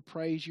careful to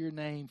praise your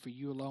name, for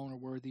you alone are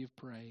worthy of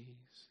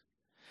praise.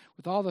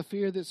 With all the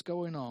fear that's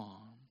going on,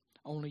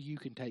 only you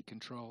can take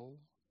control.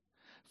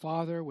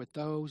 Father, with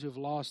those who have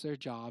lost their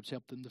jobs,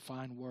 help them to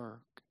find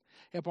work.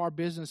 Help our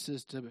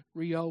businesses to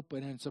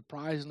reopen and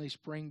surprisingly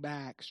spring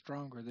back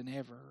stronger than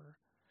ever.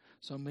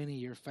 So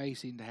many are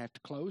facing to have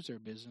to close their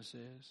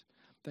businesses.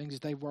 Things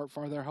that they've worked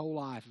for their whole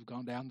life have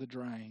gone down the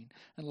drain,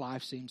 and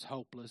life seems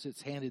hopeless.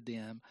 It's handed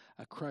them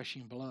a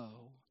crushing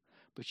blow.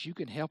 But you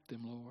can help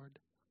them, Lord.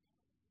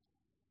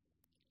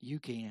 You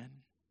can.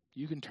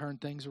 You can turn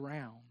things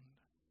around.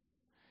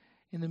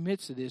 In the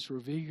midst of this,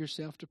 reveal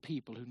yourself to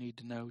people who need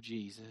to know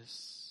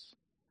Jesus.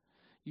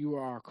 You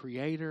are our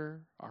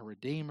Creator, our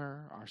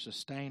Redeemer, our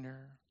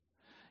Sustainer.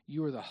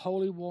 You are the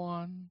Holy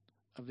One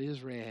of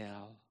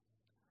Israel.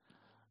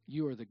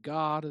 You are the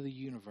God of the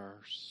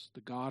universe,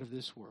 the God of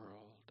this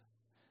world.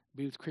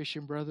 Be with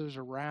Christian brothers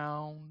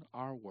around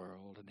our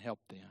world and help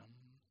them.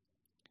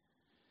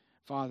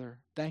 Father,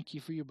 thank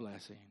you for your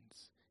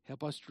blessings.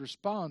 Help us to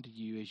respond to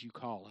you as you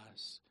call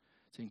us.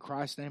 It's in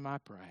Christ's name I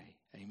pray.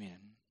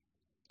 Amen.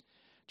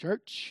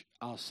 Church,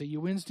 I'll see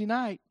you Wednesday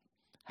night.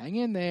 Hang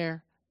in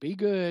there. Be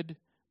good.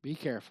 Be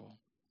careful.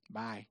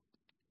 Bye.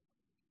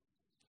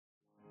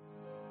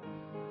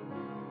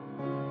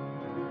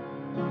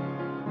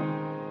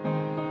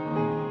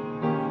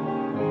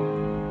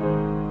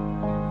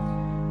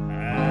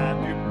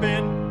 Have you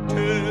been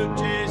to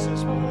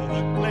Jesus for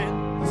the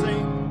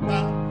cleansing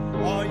bath?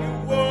 Are you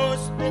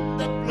washed in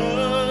the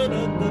blood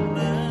of the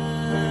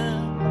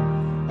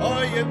Lamb?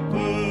 Are you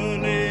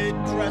fully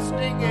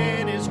trusting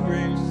in His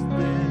grace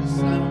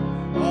this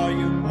hour? Are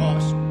you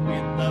washed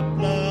in the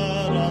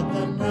blood of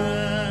the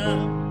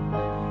Lamb?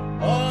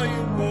 Are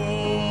you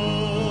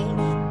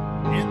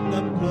washed in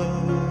the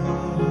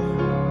blood,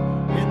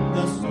 in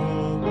the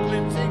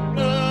soul-cleansing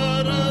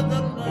blood of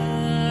the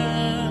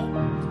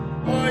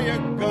Lamb? Are your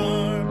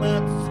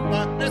garments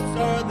spotless?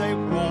 Are they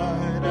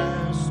white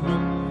as snow?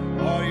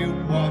 Are you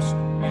washed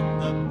in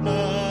the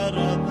blood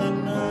of the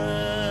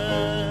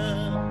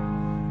Lamb?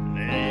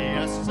 Lay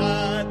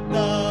aside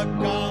the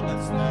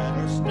garments that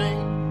are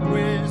stained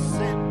with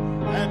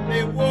sin and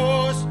be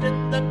washed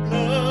in the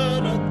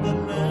blood of the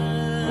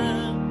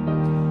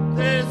Lamb.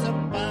 There's a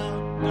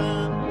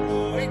fountain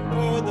flowing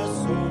for the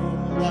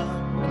soul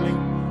unclean.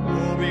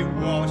 Oh, be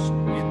washed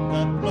in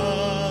the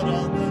blood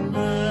of the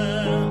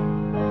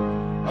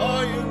Lamb.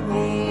 Are you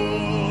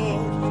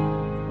washed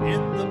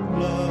in the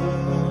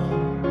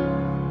blood,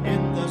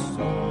 in the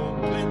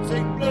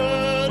soul-cleansing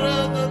blood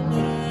of the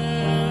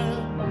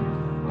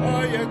Lamb?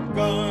 Are your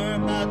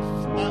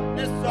garments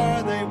spotless?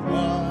 Are they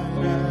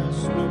white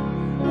as snow?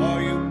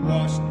 Are you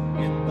washed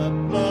in the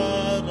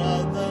blood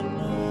of the Lamb?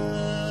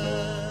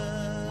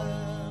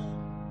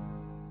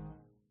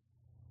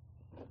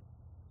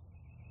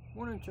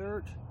 Morning,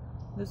 church.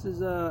 This is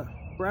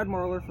Brad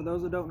Marler. For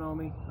those that don't know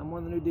me, I'm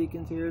one of the new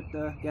deacons here at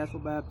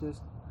Gassville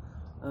Baptist.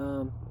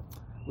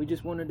 We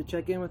just wanted to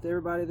check in with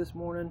everybody this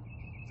morning.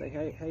 Say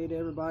hey to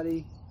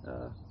everybody.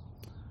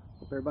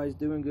 Hope everybody's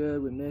doing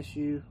good. We miss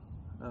you.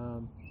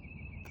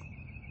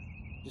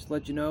 Just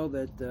let you know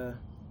that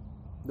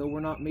though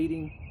we're not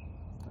meeting,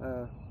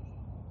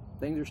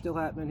 things are still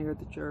happening here at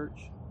the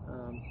church.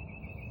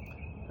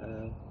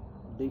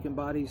 Deacon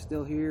body's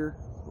still here.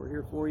 We're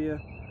here for you.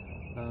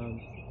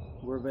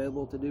 We're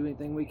available to do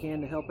anything we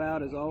can to help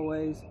out, as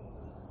always.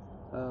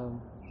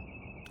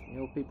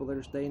 People that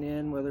are staying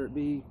in, whether it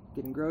be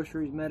getting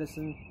groceries,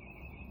 medicine,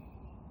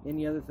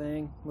 any other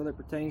thing, whether it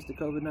pertains to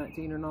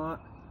COVID-19 or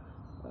not,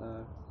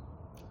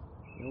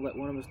 let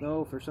one of us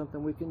know if there's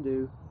something we can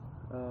do.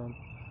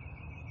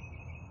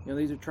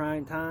 These are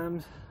trying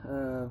times.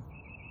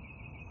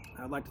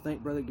 I'd like to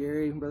thank Brother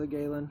Gary and Brother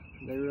Galen.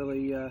 They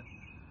really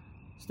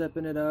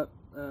stepping it up.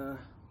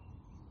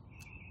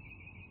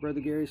 Brother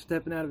Gary's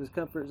stepping out of his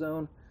comfort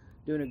zone,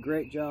 doing a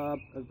great job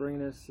of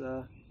bringing us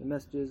the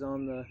messages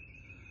on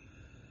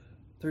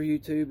through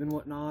YouTube and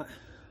whatnot.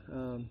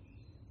 Brother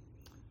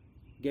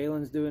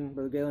Galen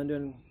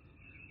doing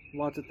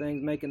lots of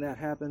things, making that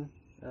happen.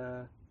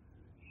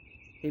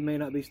 He may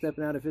not be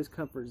stepping out of his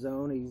comfort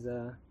zone. He's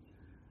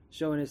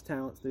showing his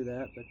talents through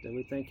that, but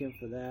we thank him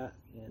for that,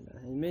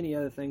 and many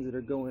other things that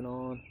are going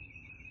on,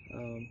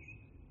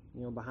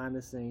 behind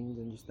the scenes,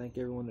 and just thank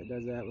everyone that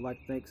does that. We'd like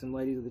to thank some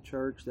ladies of the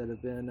church that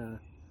have been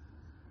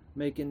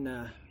making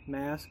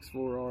masks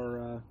for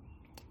our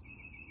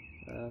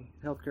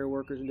healthcare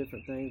workers and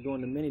different things,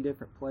 going to many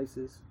different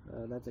places.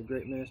 That's a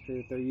great ministry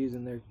that they're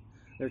using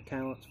their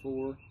talents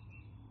for.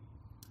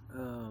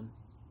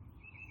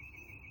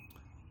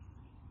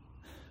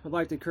 I'd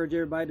like to encourage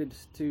everybody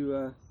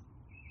to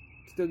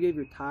still give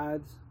your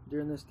tithes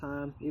during this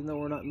time, even though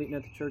we're not meeting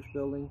at the church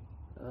building.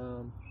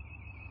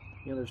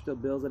 There's still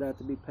bills that have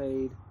to be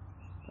paid.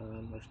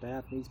 Our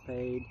staff needs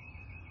paid.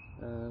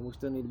 We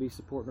still need to be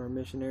supporting our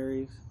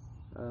missionaries,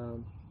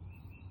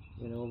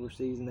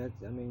 overseas,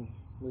 and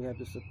we have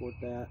to support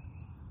that.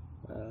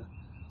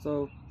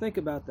 So think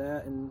about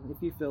that, and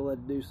if you feel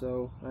led to do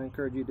so, I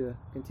encourage you to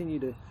continue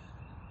to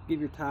give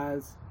your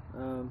tithes.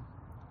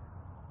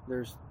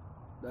 There's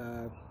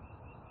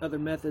other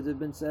methods have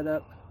been set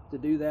up to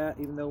do that,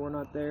 even though we're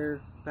not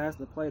there passing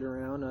the plate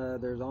around.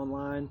 There's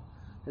online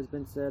has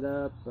been set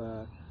up.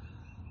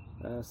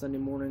 Sunday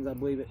mornings, I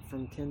believe,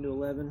 from 10 to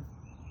 11.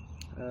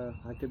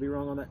 I could be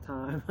wrong on that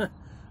time.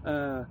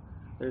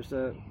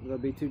 There'll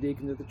be 2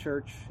 deacons at the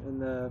church in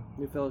the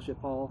New Fellowship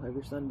Hall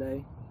every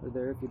Sunday. They're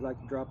there if you'd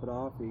like to drop it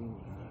off. You can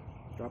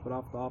drop it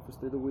off at the office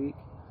through the week.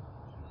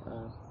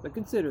 But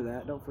consider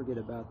that. Don't forget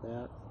about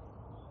that.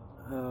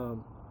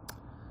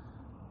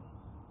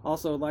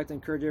 Also, I'd like to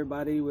encourage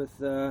everybody with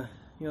that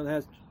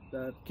has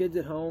kids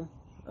at home,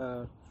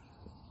 feel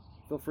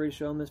free to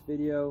show them this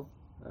video.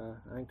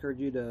 I encourage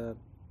you to,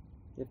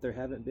 if there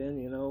haven't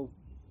been,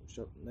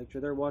 make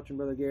sure they're watching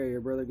Brother Gary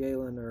or Brother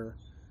Galen, or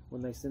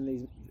when they send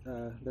these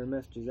their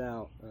messages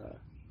out.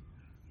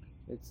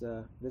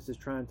 This is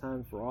trying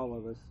times for all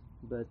of us,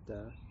 but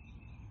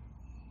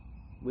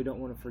we don't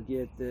want to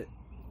forget that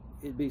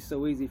it'd be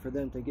so easy for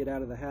them to get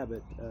out of the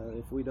habit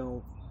if we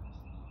don't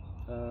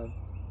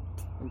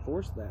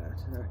enforce that.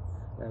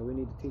 We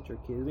need to teach our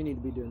kids. We need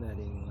to be doing that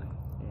anyway.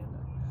 And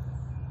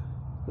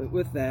but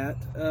with that,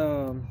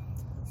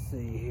 let's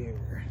see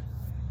here.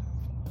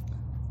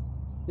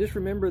 Just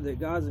remember that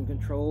God's in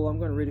control. I'm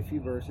going to read a few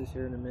verses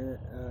here in a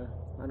minute.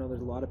 I know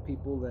there's a lot of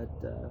people that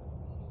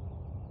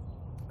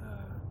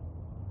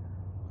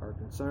are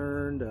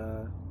concerned.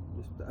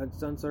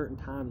 It's uncertain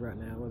times right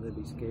now, whether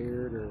they be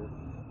scared or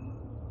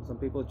some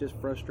people it's just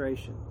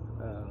frustration.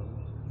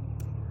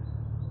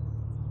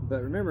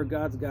 But remember,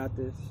 God's got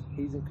this.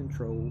 He's in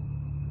control.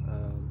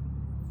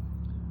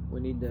 We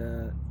need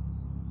to,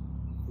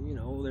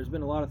 there's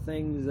been a lot of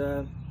things,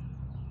 I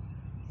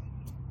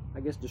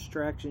guess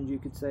distractions you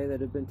could say,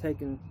 that have been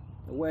taken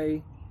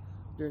away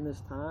during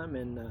this time,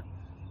 and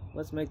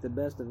let's make the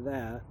best of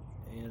that,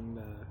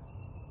 and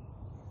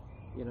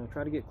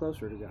try to get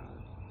closer to God.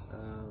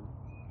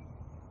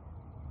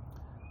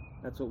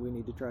 That's what we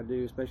need to try to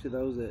do, especially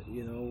those that,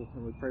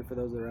 when we pray for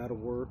those that are out of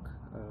work.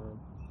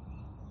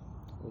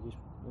 We'll just,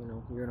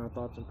 you're in our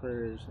thoughts and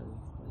prayers, and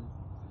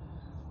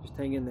just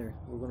hang in there.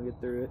 We're going to get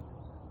through it.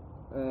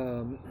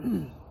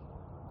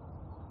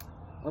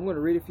 I'm going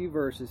to read a few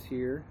verses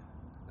here.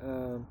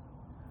 I'm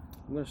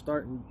going to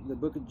start in the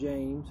book of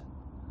James,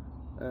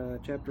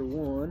 chapter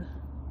 1,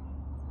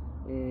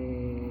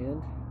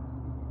 and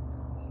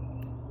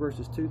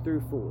verses 2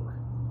 through 4.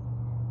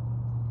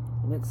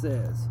 And it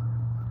says,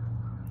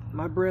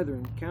 "My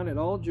brethren, count it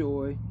all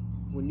joy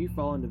when you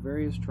fall into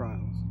various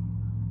trials,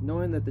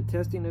 knowing that the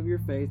testing of your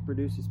faith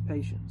produces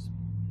patience.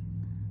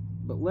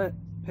 But let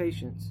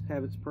patience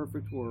have its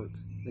perfect work,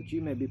 that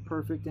you may be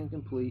perfect and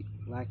complete,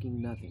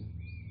 lacking nothing."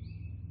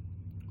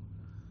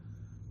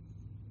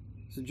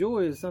 So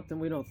joy is something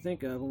we don't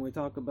think of when we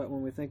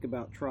think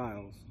about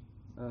trials.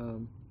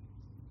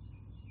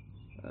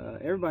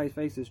 Everybody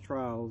faces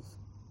trials.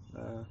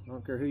 I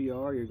don't care who you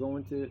are, you're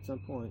going to at some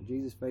point.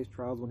 Jesus faced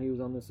trials when he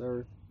was on this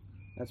earth.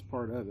 That's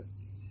part of it.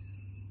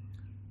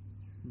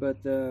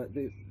 But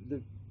the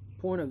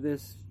point of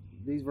these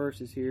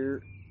verses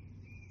here,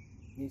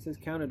 he says,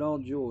 count it all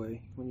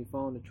joy when you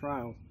fall into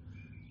trials,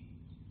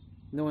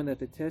 knowing that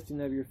the testing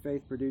of your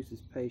faith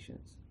produces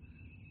patience.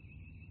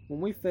 When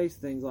we face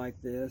things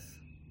like this,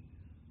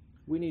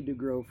 we need to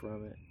grow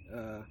from it.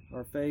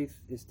 Our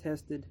faith is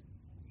tested,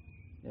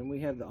 and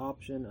we have the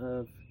option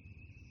of,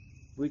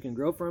 we can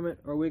grow from it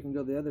or we can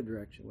go the other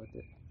direction with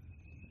it.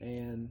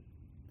 And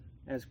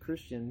as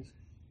Christians,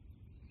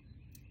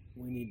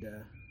 we need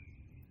to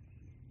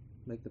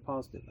make the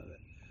positive of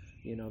it.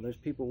 There's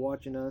people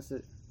watching us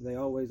that they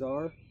always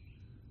are.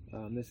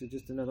 This is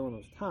just another one of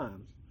those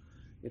times.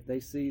 If they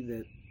see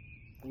that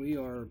we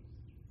are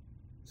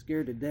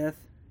scared to death,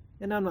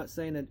 and I'm not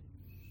saying that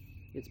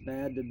it's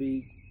bad to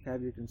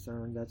have your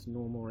concern, that's a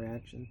normal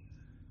reaction,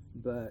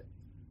 but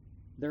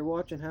they're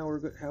watching how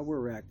we're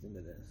reacting to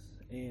this,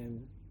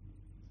 and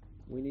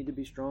we need to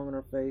be strong in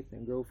our faith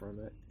and grow from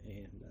it,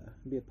 and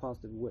be a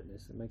positive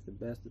witness and make the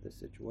best of the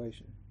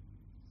situation.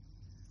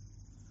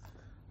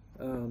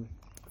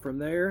 From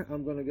there,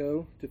 I'm going to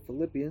go to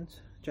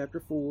Philippians chapter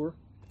 4,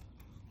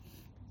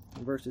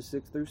 verses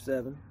 6 through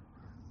 7,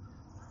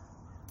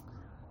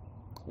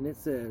 and it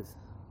says,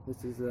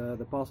 this is the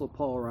Apostle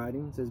Paul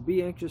writing. It says,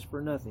 "Be anxious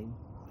for nothing,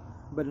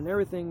 but in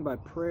everything by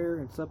prayer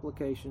and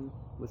supplication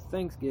with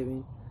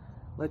thanksgiving,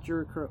 let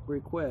your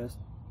request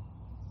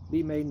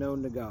be made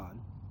known to God.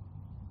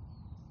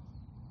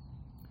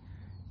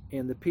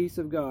 And the peace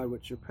of God,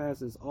 which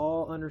surpasses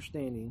all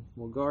understanding,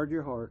 will guard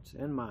your hearts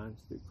and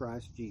minds through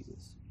Christ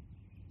Jesus."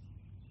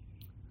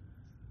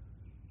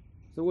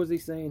 So what is he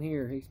saying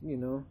here? He's,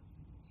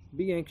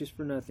 be anxious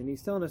for nothing.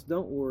 He's telling us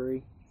don't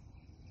worry,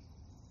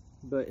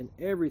 but in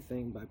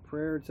everything by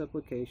prayer and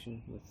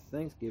supplication with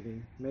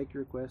thanksgiving, make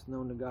your requests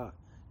known to God.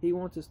 He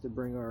wants us to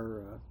bring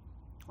our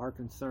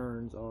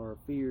concerns, our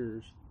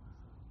fears,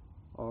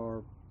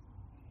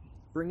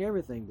 bring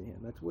everything to him.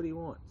 That's what he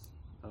wants.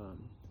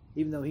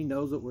 Even though he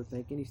knows what we're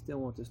thinking, he still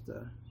wants us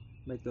to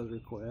make those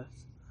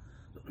requests.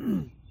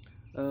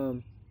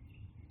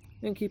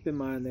 And keep in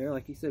mind there,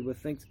 like he said, with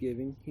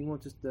thanksgiving, he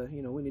wants us to,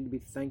 we need to be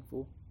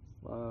thankful.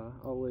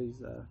 Always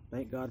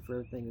thank God for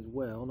everything as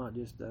well, not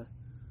just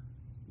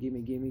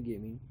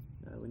gimme.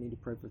 We need to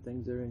pray for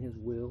things that are in his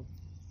will.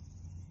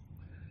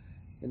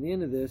 In the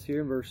end of this,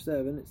 here in verse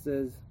 7, it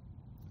says,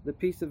 "The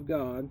peace of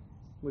God,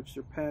 which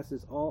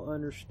surpasses all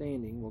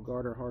understanding, will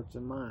guard our hearts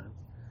and minds."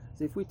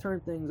 See, if we turn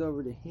things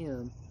over to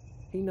him,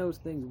 he knows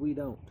things we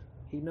don't.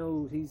 He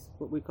knows, he's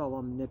what we call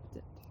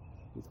omnipotent.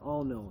 He's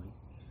all-knowing.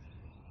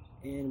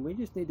 And we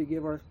just need to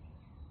give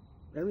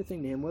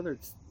everything to him, whether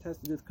it's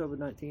tested with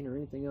COVID-19 or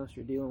anything else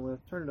you're dealing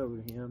with. Turn it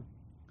over to him.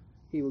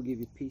 He will give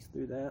you peace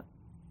through that.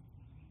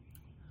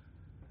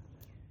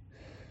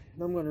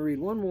 I'm going to read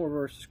one more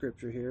verse of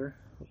Scripture here.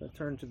 I'm going to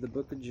turn to the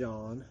book of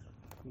John,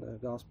 the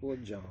Gospel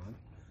of John,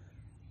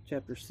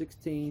 chapter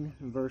 16,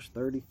 verse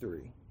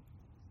 33.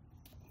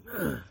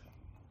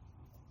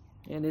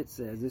 And it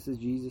says, this is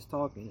Jesus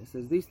talking, it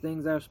says, "These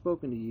things I have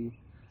spoken to you,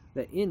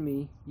 that in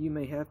me you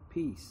may have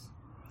peace.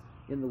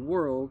 In the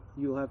world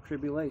you will have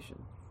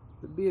tribulation.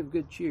 But be of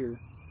good cheer,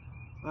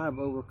 I have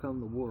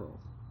overcome the world."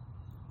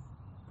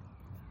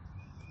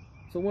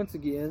 So once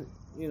again,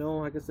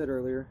 like I said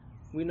earlier,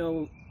 we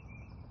know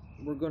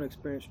we're going to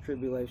experience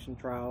tribulation,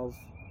 trials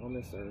on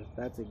this earth.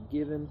 That's a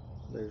given.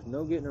 There's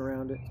no getting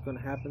around it. It's going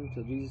to happen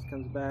until Jesus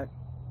comes back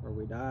or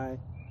we die.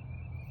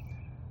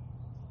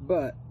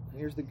 But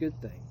here's the good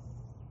thing.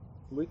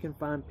 We can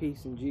find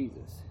peace in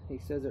Jesus. He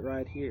says it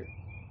right here.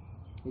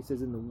 He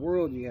says, "In the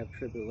world you have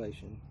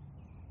tribulation,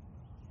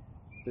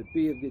 but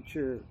be of good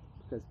cheer,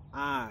 because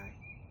I,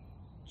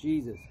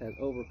 Jesus, has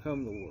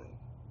overcome the world."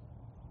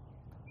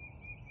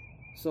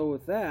 So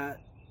with that,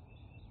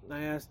 I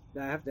have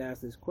to ask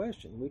this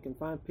question. We can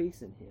find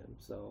peace in Him.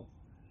 So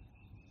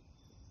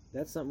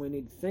that's something we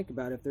need to think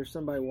about. If there's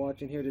somebody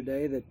watching here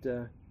today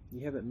that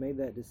you haven't made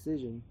that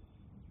decision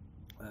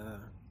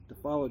to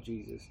follow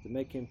Jesus, to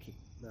make Him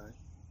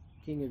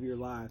King of your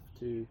life,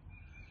 to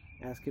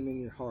ask Him in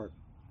your heart,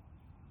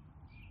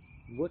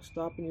 what's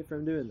stopping you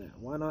from doing that?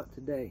 Why not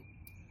today?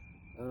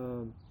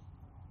 And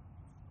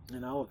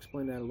I'll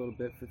explain that a little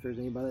bit if there's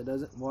anybody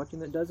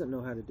that doesn't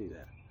know how to do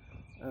that.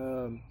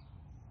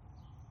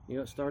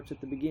 It starts at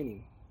the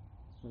beginning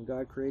when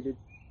God created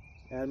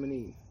Adam and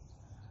Eve.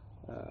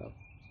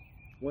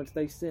 Once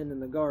they sinned in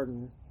the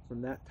garden,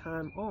 from that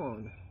time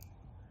on,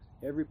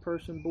 every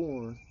person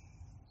born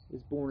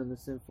is born in the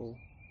sinful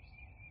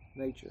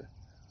nature.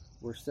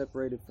 We're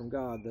separated from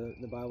God.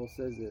 The Bible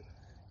says that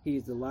He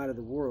is the light of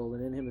the world,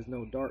 and in Him is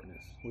no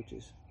darkness, which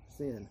is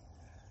sin.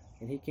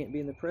 And He can't be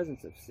in the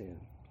presence of sin.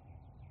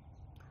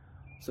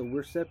 So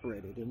we're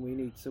separated, and we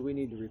need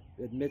to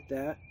admit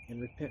that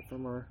and repent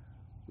from our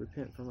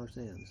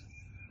sins.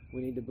 We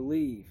need to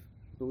believe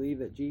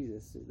that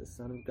Jesus is the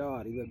Son of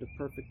God. He lived a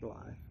perfect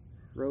life,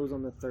 rose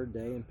on the third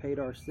day, and paid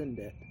our sin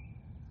debt.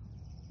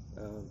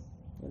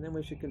 And then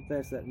we should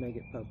confess that and make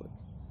it public.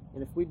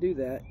 And if we do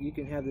that, you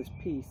can have this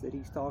peace that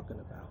He's talking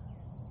about.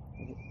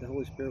 And the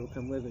Holy Spirit will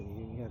come live in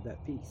you, and you have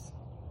that peace.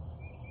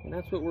 And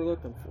that's what we're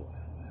looking for.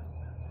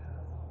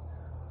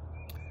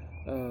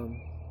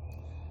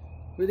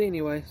 But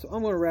anyway, so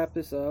I'm going to wrap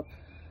this up.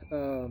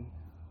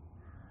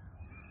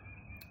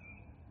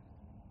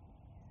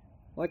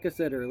 Like I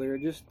said earlier,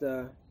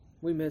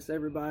 we miss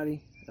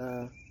everybody.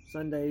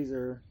 Sundays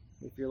are,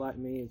 if you're like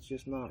me, it's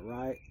just not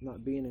right,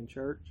 not being in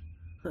church.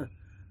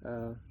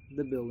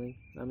 The building.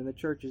 The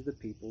church is the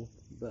people,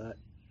 but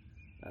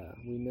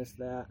we miss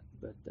that.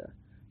 But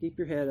keep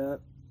your head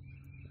up.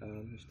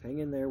 Just hang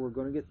in there. We're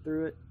going to get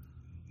through it.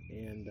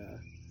 And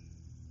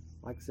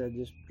like I said,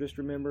 just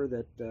remember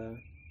that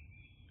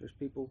there's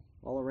people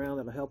all around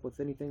that'll help with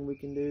anything we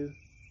can do.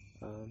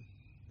 Like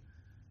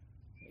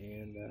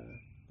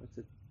I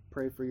said,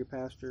 pray for your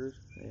pastors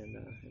and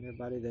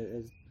everybody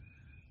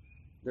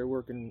they're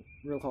working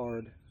real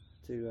hard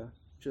to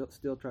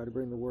still try to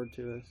bring the word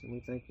to us, and we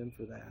thank them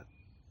for that.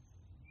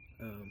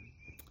 And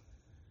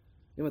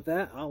with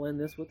that, I'll end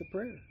this with a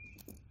prayer.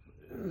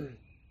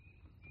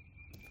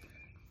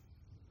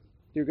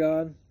 Dear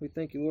God, we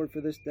thank you, Lord,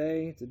 for this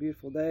day. It's a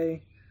beautiful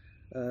day.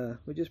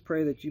 We just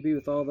pray that you be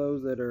with all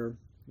those that are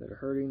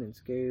hurting and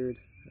scared.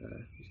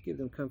 Just give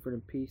them comfort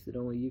and peace that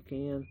only you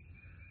can.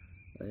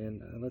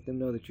 And let them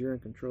know that you're in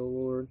control,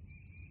 Lord.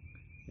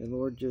 And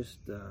Lord,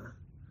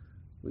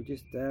 we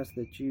just ask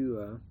that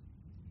you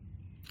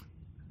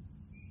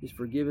just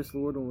forgive us,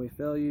 Lord, when we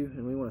fail you.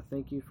 And we want to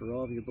thank you for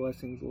all of your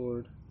blessings,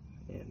 Lord.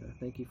 And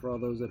thank you for all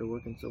those that are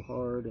working so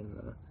hard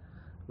and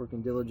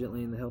working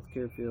diligently in the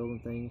healthcare field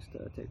and things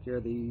to take care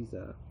of these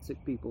sick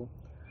people.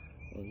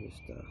 And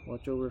just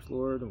watch over us,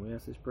 Lord. And we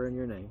ask this prayer in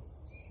your name.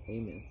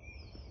 Amen.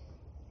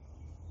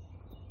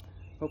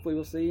 Hopefully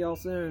we'll see y'all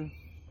soon.